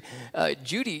century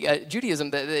Judaism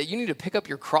that you need to pick up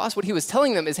your cross, what he was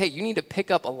telling them is, hey, you need to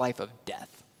pick up a life of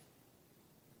death.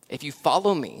 If you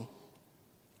follow me,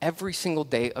 every single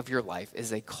day of your life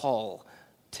is a call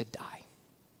to die,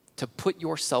 to put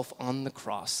yourself on the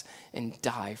cross and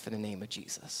die for the name of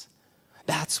Jesus.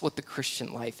 That's what the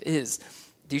Christian life is.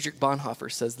 Dietrich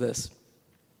Bonhoeffer says this.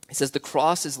 He says, the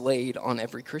cross is laid on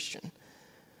every Christian.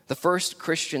 The first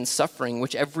Christian suffering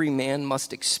which every man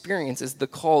must experience is the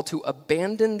call to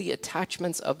abandon the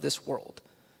attachments of this world.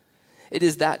 It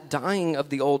is that dying of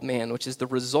the old man which is the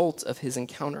result of his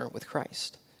encounter with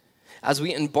Christ. As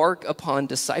we embark upon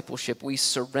discipleship, we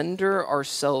surrender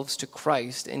ourselves to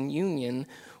Christ in union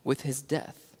with his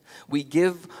death. We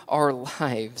give our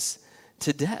lives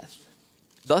to death.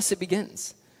 Thus it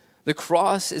begins. The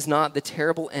cross is not the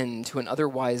terrible end to an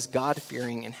otherwise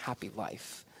God-fearing and happy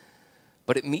life.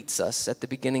 But it meets us at the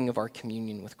beginning of our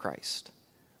communion with Christ.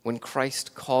 When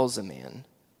Christ calls a man,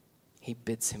 he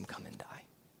bids him come and die.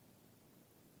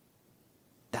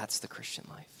 That's the Christian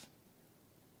life.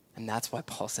 And that's why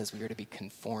Paul says we are to be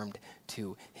conformed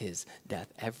to his death.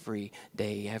 Every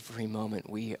day, every moment,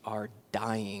 we are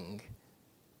dying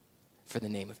for the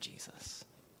name of Jesus.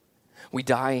 We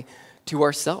die to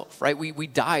ourselves, right? We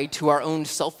die to our own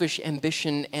selfish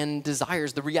ambition and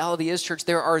desires. The reality is, church,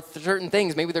 there are certain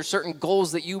things, maybe there's certain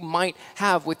goals that you might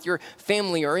have with your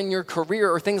family or in your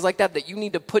career or things like that you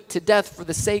need to put to death for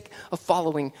the sake of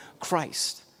following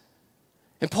Christ.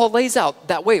 And Paul lays out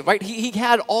that way, right? He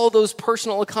had all those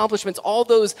personal accomplishments, all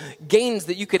those gains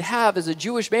that you could have as a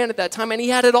Jewish man at that time, and he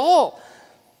had it all.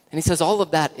 And he says all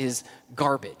of that is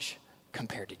garbage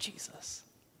compared to Jesus.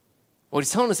 What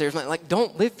he's telling us there is, like,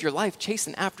 don't live your life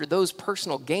chasing after those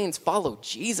personal gains. Follow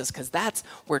Jesus, because that's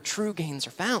where true gains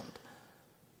are found.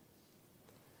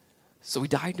 So we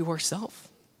die to ourselves.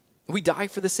 We die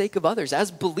for the sake of others. As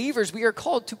believers, we are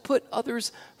called to put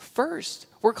others first.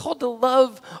 We're called to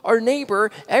love our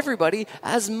neighbor, everybody,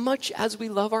 as much as we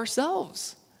love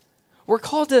ourselves. We're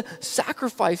called to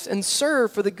sacrifice and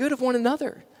serve for the good of one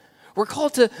another. We're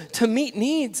called to meet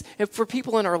needs for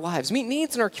people in our lives, meet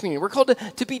needs in our community. We're called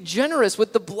to be generous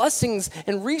with the blessings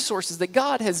and resources that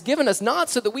God has given us, not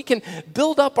so that we can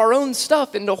build up our own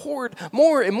stuff and to hoard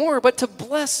more and more, but to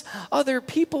bless other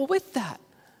people with that.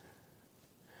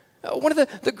 One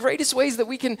of the greatest ways that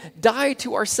we can die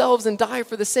to ourselves and die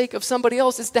for the sake of somebody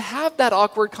else is to have that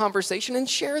awkward conversation and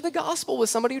share the gospel with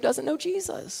somebody who doesn't know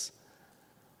Jesus.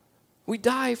 We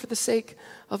die for the sake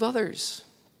of others.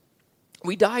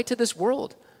 We die to this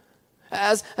world.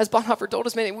 As Bonhoeffer told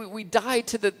us, man, we die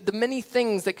to the many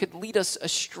things that could lead us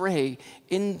astray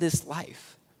in this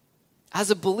life. As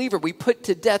a believer, we put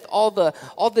to death all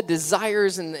the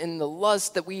desires and the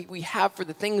lust that we have for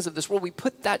the things of this world. We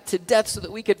put that to death so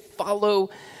that we could follow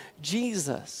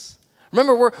Jesus.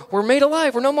 Remember, we're made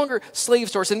alive. We're no longer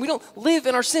slaves to our sin. We don't live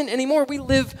in our sin anymore. We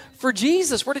live for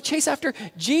Jesus. We're to chase after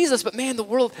Jesus. But man, the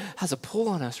world has a pull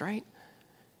on us, right?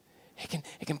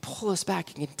 It can pull us back.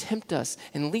 It can tempt us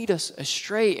and lead us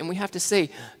astray. And we have to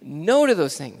say no to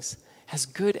those things, as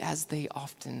good as they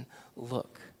often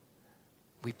look.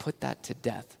 We put that to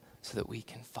death so that we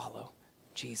can follow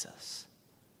Jesus.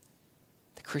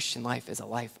 The Christian life is a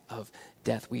life of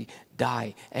death. We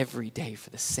die every day for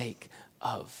the sake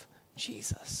of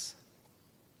Jesus.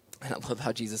 And I love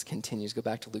how Jesus continues. Go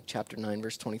back to Luke chapter 9,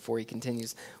 verse 24. He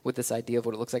continues with this idea of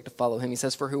what it looks like to follow him. He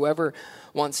says, "For whoever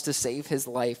wants to save his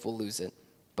life will lose it,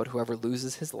 but whoever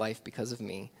loses his life because of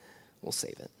me will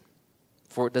save it.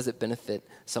 For what does it benefit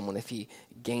someone if he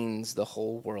gains the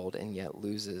whole world and yet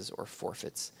loses or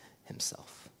forfeits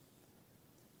himself?"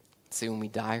 See, when we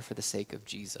die for the sake of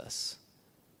Jesus,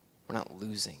 we're not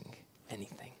losing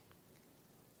anything.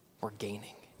 We're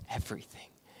gaining everything.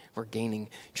 We're gaining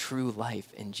true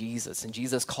life in Jesus. And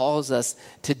Jesus calls us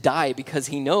to die because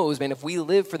he knows, man, if we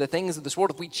live for the things of this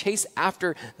world, if we chase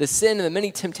after the sin and the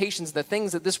many temptations, the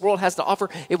things that this world has to offer,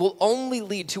 it will only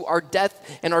lead to our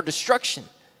death and our destruction.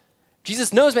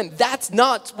 Jesus knows, man, that's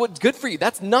not what's good for you.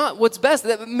 That's not what's best.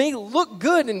 That may look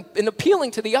good and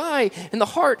appealing to the eye and the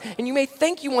heart, and you may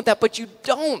think you want that, but you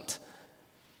don't.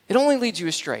 It only leads you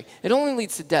astray. It only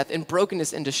leads to death and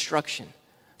brokenness and destruction.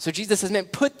 So Jesus says, man,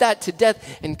 put that to death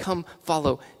and come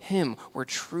follow him where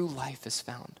true life is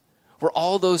found. Where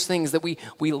all those things that we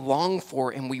long for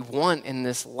and we want in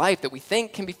this life that we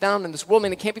think can be found in this world,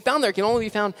 man, it can't be found there. It can only be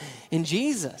found in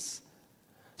Jesus.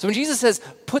 So when Jesus says,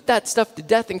 put that stuff to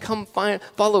death and come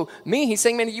follow me, he's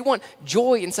saying, man, you want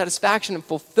joy and satisfaction and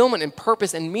fulfillment and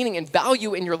purpose and meaning and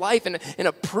value in your life and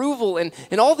approval and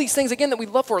all these things, again, that we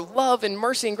love for, love and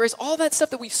mercy and grace, all that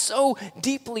stuff that we so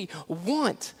deeply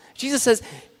want. Jesus says,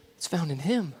 it's found in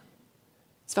him.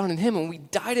 It's found in him. When we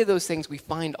die to those things, we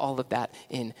find all of that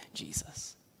in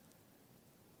Jesus.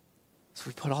 So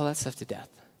we put all that stuff to death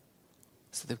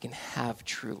so that we can have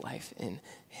true life in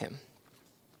him.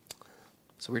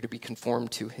 So we're to be conformed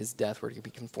to his death. We're to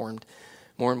be conformed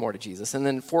more and more to Jesus. And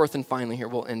then fourth and finally here,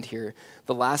 we'll end here.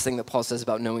 The last thing that Paul says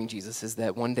about knowing Jesus is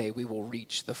that one day we will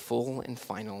reach the full and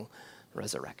final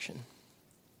resurrection.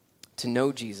 To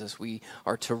know Jesus, we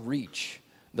are to reach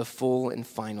the full and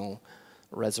final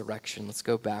resurrection. Let's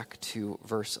go back to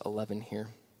verse 11 here.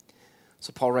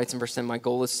 So Paul writes in verse 10, "My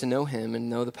goal is to know him and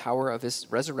know the power of his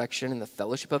resurrection and the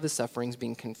fellowship of his sufferings,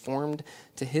 being conformed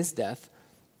to his death."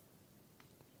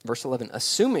 Verse 11,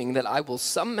 "assuming that I will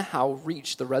somehow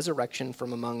reach the resurrection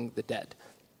from among the dead."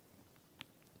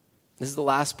 This is the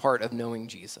last part of knowing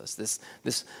Jesus, this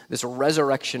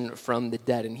resurrection from the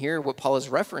dead. And here what Paul is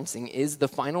referencing is the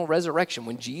final resurrection.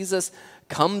 When Jesus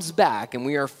comes back and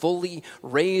we are fully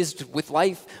raised with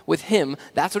life with him,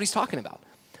 that's what he's talking about.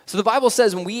 So the Bible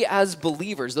says when we as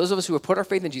believers, those of us who have put our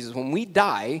faith in Jesus, when we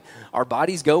die, our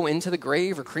bodies go into the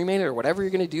grave or cremated or whatever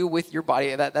you're going to do with your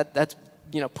body, that's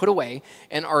put away,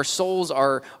 and our souls,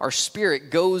 our spirit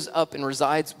goes up and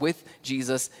resides with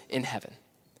Jesus in heaven.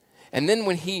 And then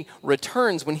when he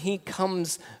returns, when he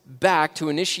comes back to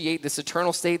initiate this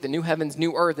eternal state, the new heavens,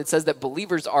 new earth, it says that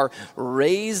believers are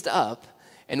raised up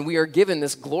and we are given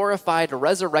this glorified,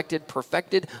 resurrected,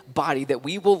 perfected body that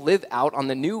we will live out on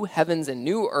the new heavens and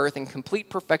new earth in complete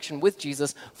perfection with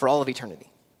Jesus for all of eternity.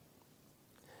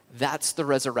 That's the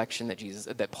resurrection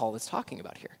that Paul is talking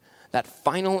about here. That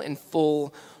final and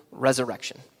full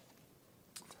resurrection.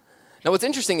 Now, what's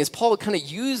interesting is Paul kind of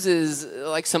uses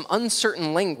like some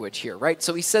uncertain language here, right?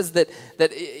 So he says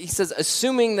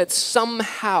assuming that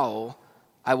somehow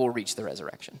I will reach the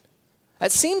resurrection.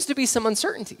 That seems to be some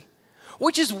uncertainty,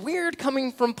 which is weird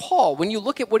coming from Paul. When you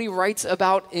look at what he writes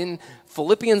about in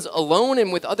Philippians alone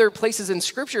and with other places in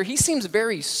Scripture, he seems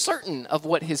very certain of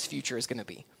what his future is going to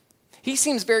be. He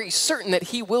seems very certain that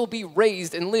he will be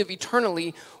raised and live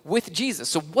eternally with Jesus.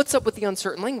 So what's up with the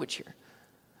uncertain language here?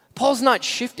 Paul's not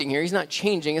shifting here. He's not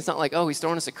changing. It's not like, he's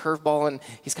throwing us a curveball and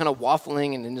he's kind of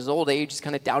waffling and in his old age he's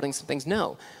kind of doubting some things.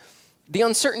 No. The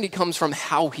uncertainty comes from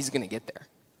how he's going to get there.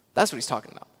 That's what he's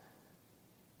talking about.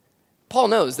 Paul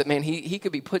knows that, man, he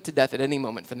could be put to death at any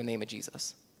moment for the name of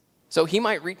Jesus. So he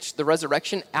might reach the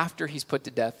resurrection after he's put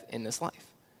to death in this life.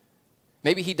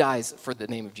 Maybe he dies for the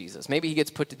name of Jesus. Maybe he gets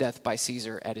put to death by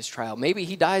Caesar at his trial. Maybe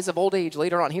he dies of old age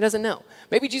later on. He doesn't know.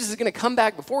 Maybe Jesus is going to come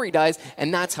back before he dies,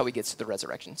 and that's how he gets to the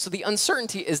resurrection. So the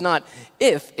uncertainty is not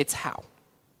if, it's how.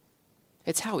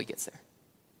 It's how he gets there.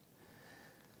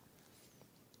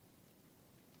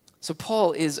 So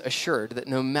Paul is assured that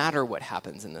no matter what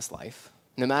happens in this life,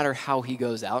 no matter how he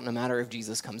goes out, no matter if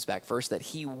Jesus comes back first, that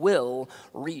he will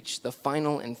reach the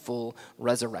final and full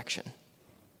resurrection.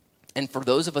 And for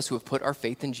those of us who have put our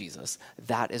faith in Jesus,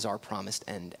 that is our promised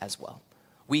end as well.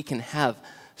 We can have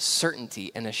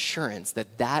certainty and assurance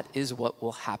that that is what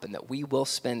will happen, that we will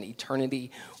spend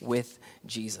eternity with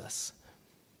Jesus.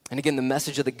 And again, the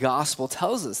message of the gospel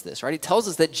tells us this, right? It tells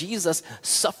us that Jesus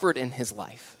suffered in his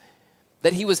life,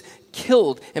 that he was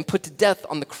killed and put to death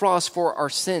on the cross for our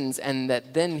sins, and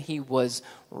that then he was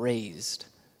raised.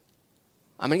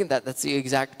 I mean, that's the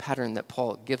exact pattern that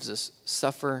Paul gives us: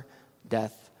 suffer,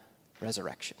 death,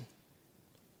 resurrection.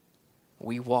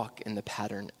 We walk in the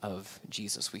pattern of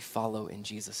Jesus. We follow in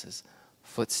Jesus'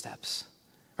 footsteps.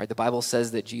 Right? The Bible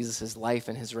says that Jesus' life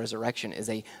and his resurrection is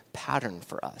a pattern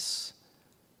for us.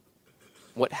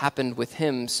 What happened with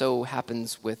him, so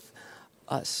happens with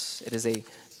us. It is a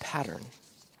pattern.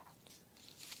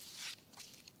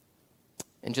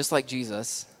 And just like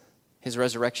Jesus, his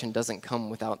resurrection doesn't come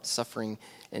without suffering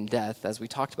and death. As we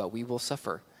talked about, we will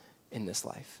suffer in this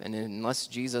life. And unless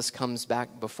Jesus comes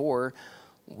back before,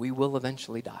 we will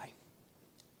eventually die.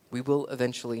 We will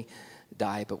eventually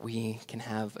die, but we can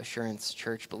have assurance,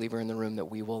 church, believer in the room, that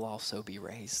we will also be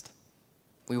raised.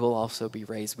 We will also be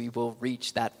raised. We will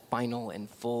reach that final and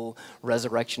full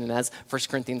resurrection. And as 1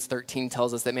 Corinthians 13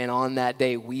 tells us, that, man, on that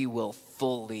day, we will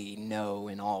fully know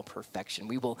in all perfection.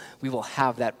 We will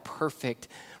have that perfect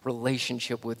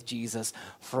relationship with Jesus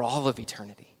for all of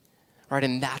eternity. Right,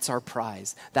 and that's our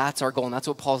prize. That's our goal, and that's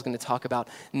what Paul's going to talk about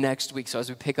next week. So as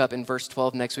we pick up in verse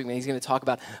 12 next week, man, he's going to talk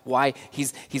about why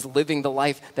he's living the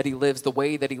life that he lives, the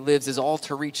way that he lives is all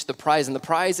to reach the prize. And the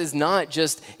prize is not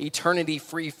just eternity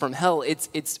free from hell.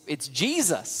 It's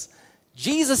Jesus.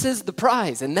 Jesus is the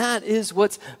prize, and that is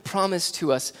what's promised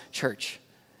to us, church.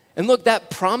 And look, that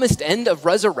promised end of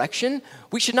resurrection,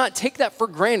 we should not take that for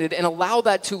granted and allow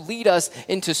that to lead us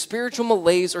into spiritual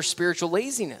malaise or spiritual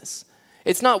laziness.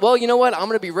 It's not, well, you know what, I'm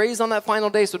going to be raised on that final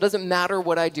day, so it doesn't matter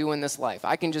what I do in this life.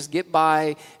 I can just get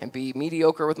by and be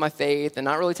mediocre with my faith and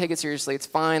not really take it seriously. It's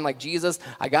fine. Like Jesus,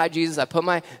 I got Jesus. I put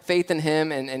my faith in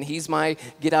him, and he's my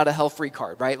get out of hell free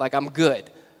card, right? Like I'm good.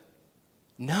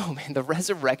 No, man, the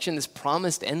resurrection, this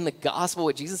promised end, the gospel,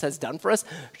 what Jesus has done for us,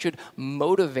 should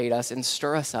motivate us and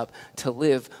stir us up to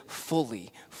live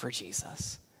fully for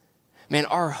Jesus. Man,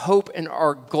 our hope and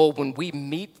our goal when we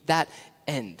meet that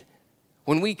end,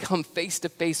 when we come face to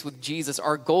face with Jesus,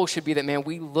 our goal should be that, man,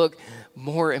 we look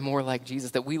more and more like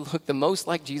Jesus, that we look the most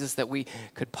like Jesus that we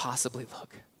could possibly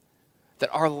look,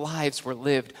 that our lives were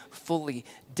lived fully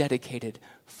dedicated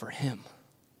for him.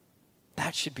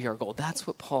 That should be our goal. That's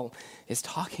what Paul is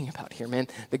talking about here, man.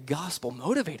 The gospel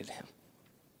motivated him.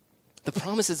 The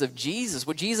promises of Jesus,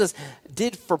 what Jesus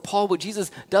did for Paul, what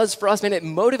Jesus does for us, man, it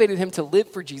motivated him to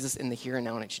live for Jesus in the here and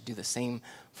now, and it should do the same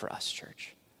for us,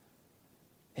 church.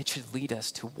 It should lead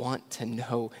us to want to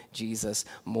know Jesus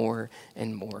more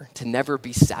and more, to never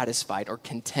be satisfied or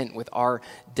content with our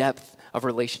depth of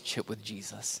relationship with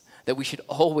Jesus, that we should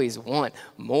always want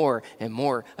more and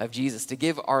more of Jesus, to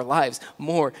give our lives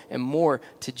more and more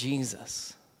to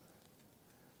Jesus.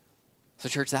 So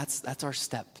church, that's our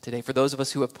step today. For those of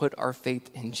us who have put our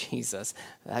faith in Jesus,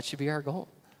 that should be our goal.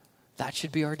 That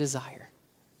should be our desire.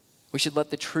 We should let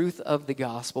the truth of the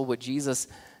gospel, what Jesus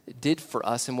did for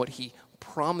us and what he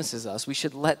promises us, we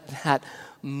should let that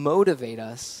motivate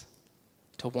us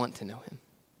to want to know him,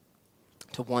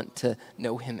 to want to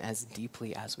know him as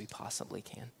deeply as we possibly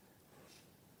can,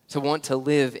 to want to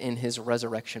live in his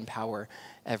resurrection power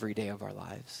every day of our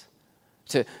lives,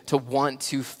 to want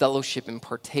to fellowship and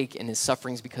partake in his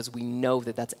sufferings because we know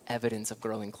that that's evidence of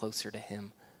growing closer to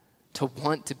him, to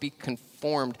want to be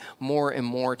conformed more and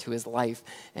more to his life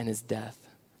and his death,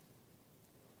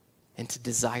 and to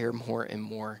desire more and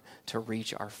more to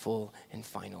reach our full and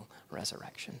final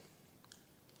resurrection.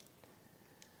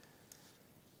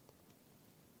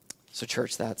 So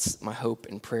church, that's my hope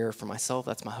and prayer for myself.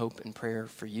 That's my hope and prayer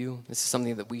for you. This is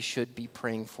something that we should be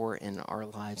praying for in our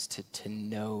lives, to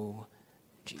know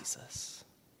Jesus.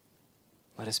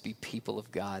 Let us be people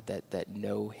of God that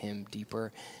know him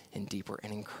deeper and deeper,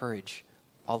 and encourage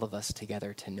all of us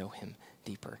together to know him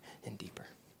deeper and deeper.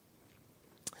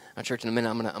 Now, church, in a minute,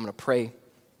 I'm gonna pray.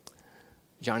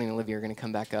 Johnny and Olivia are going to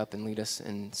come back up and lead us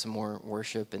in some more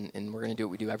worship, and we're going to do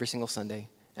what we do every single Sunday,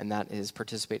 and that is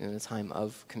participate in a time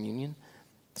of communion.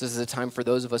 So this is a time for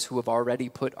those of us who have already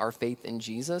put our faith in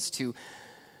Jesus to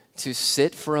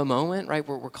sit for a moment, right?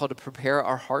 We're called to prepare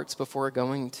our hearts before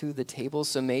going to the table.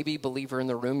 So maybe, believer in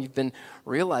the room, you've been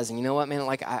realizing, you know what, man,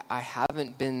 like I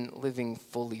haven't been living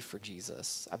fully for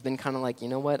Jesus. I've been kind of like, you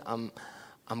know what, I'm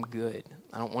I'm good.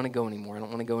 I don't want to go anymore. I don't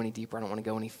want to go any deeper. I don't want to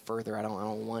go any further. I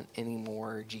don't want any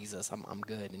more Jesus. I'm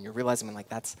good. And you're realizing, like,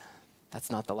 that's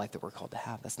not the life that we're called to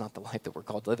have. That's not the life that we're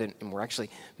called to live in. And we're actually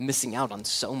missing out on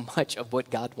so much of what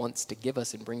God wants to give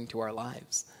us and bring to our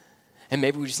lives. And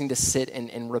maybe we just need to sit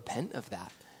and repent of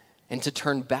that and to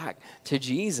turn back to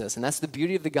Jesus. And that's the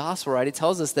beauty of the gospel, right? It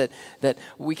tells us that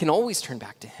we can always turn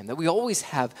back to him, that we always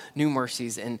have new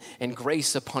mercies and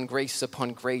grace upon grace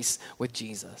upon grace with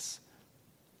Jesus.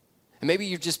 And maybe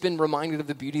you've just been reminded of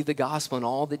the beauty of the gospel and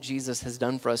all that Jesus has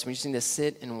done for us. We just need to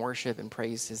sit and worship and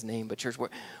praise his name. But church,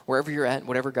 wherever you're at,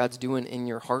 whatever God's doing in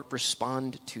your heart,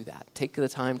 respond to that. Take the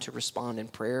time to respond in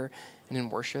prayer and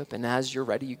in worship. And as you're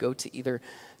ready, you go to either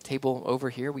table over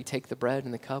here. We take the bread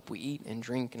and the cup. We eat and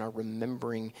drink and are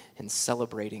remembering and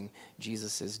celebrating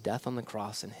Jesus' death on the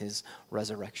cross and his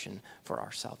resurrection for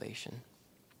our salvation.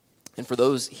 And for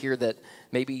those here that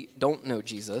maybe don't know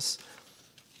Jesus,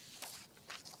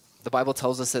 the Bible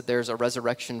tells us that there's a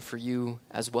resurrection for you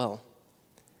as well.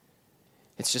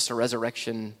 It's just a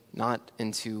resurrection not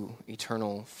into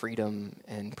eternal freedom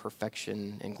and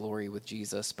perfection and glory with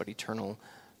Jesus, but eternal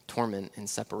torment and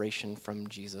separation from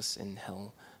Jesus in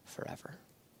hell forever.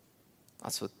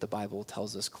 That's what the Bible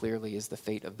tells us clearly is the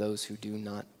fate of those who do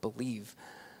not believe.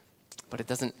 But it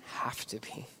doesn't have to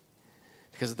be.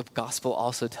 Because the gospel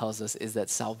also tells us is that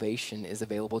salvation is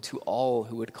available to all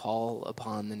who would call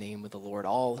upon the name of the Lord,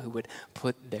 all who would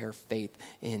put their faith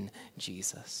in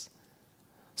Jesus.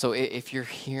 So if you're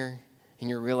here and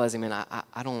you're realizing, man,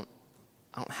 I don't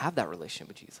have that relationship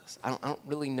with Jesus. I don't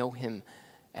really know him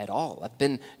at all. I've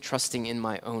been trusting in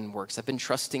my own works. I've been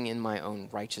trusting in my own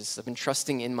righteousness. I've been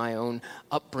trusting in my own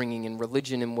upbringing and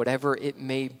religion and whatever it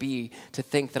may be to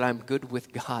think that I'm good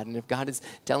with God. And if God is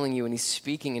telling you and he's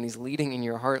speaking and he's leading in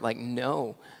your heart, like,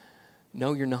 no,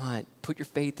 you're not. Put your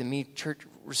faith in me. Church,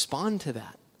 respond to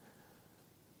that.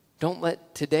 Don't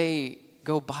let today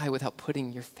go by without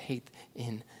putting your faith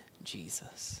in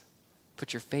Jesus.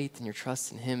 Put your faith and your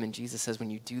trust in him. And Jesus says when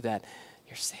you do that,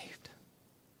 you're saved.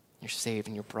 You're saved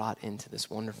and you're brought into this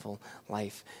wonderful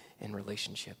life and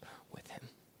relationship with him.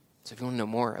 So if you want to know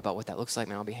more about what that looks like,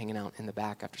 man, I'll be hanging out in the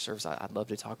back after service. I'd love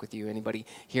to talk with you. Anybody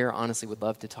here honestly would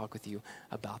love to talk with you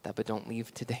about that. But don't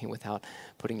leave today without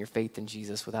putting your faith in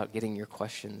Jesus, without getting your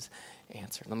questions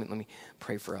answered. Let me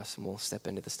pray for us and we'll step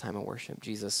into this time of worship.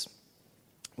 Jesus,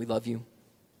 we love you.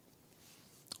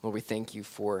 Lord, we thank you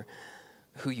for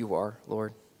who you are,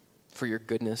 Lord, for your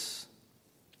goodness,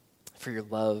 for your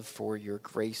love, for your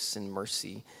grace and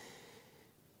mercy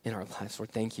in our lives.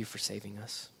 Lord, thank you for saving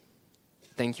us.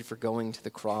 Thank you for going to the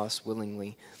cross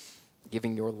willingly,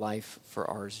 giving your life for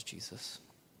ours, Jesus.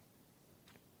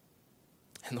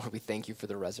 And Lord, we thank you for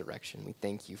the resurrection. We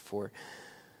thank you for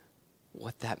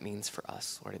what that means for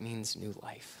us. Lord, it means new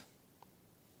life.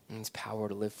 It means power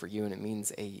to live for you, and it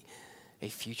means a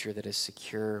future that is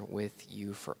secure with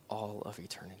you for all of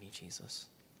eternity, Jesus.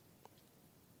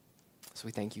 So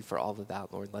we thank you for all of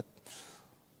that, Lord.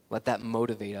 Let that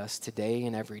motivate us today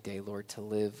and every day, Lord, to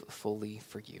live fully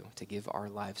for you, to give our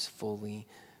lives fully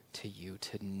to you,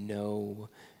 to know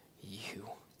you.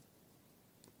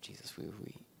 Jesus, we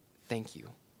thank you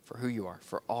for who you are,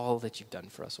 for all that you've done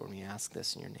for us, Lord. We ask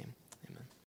this in your name. Amen.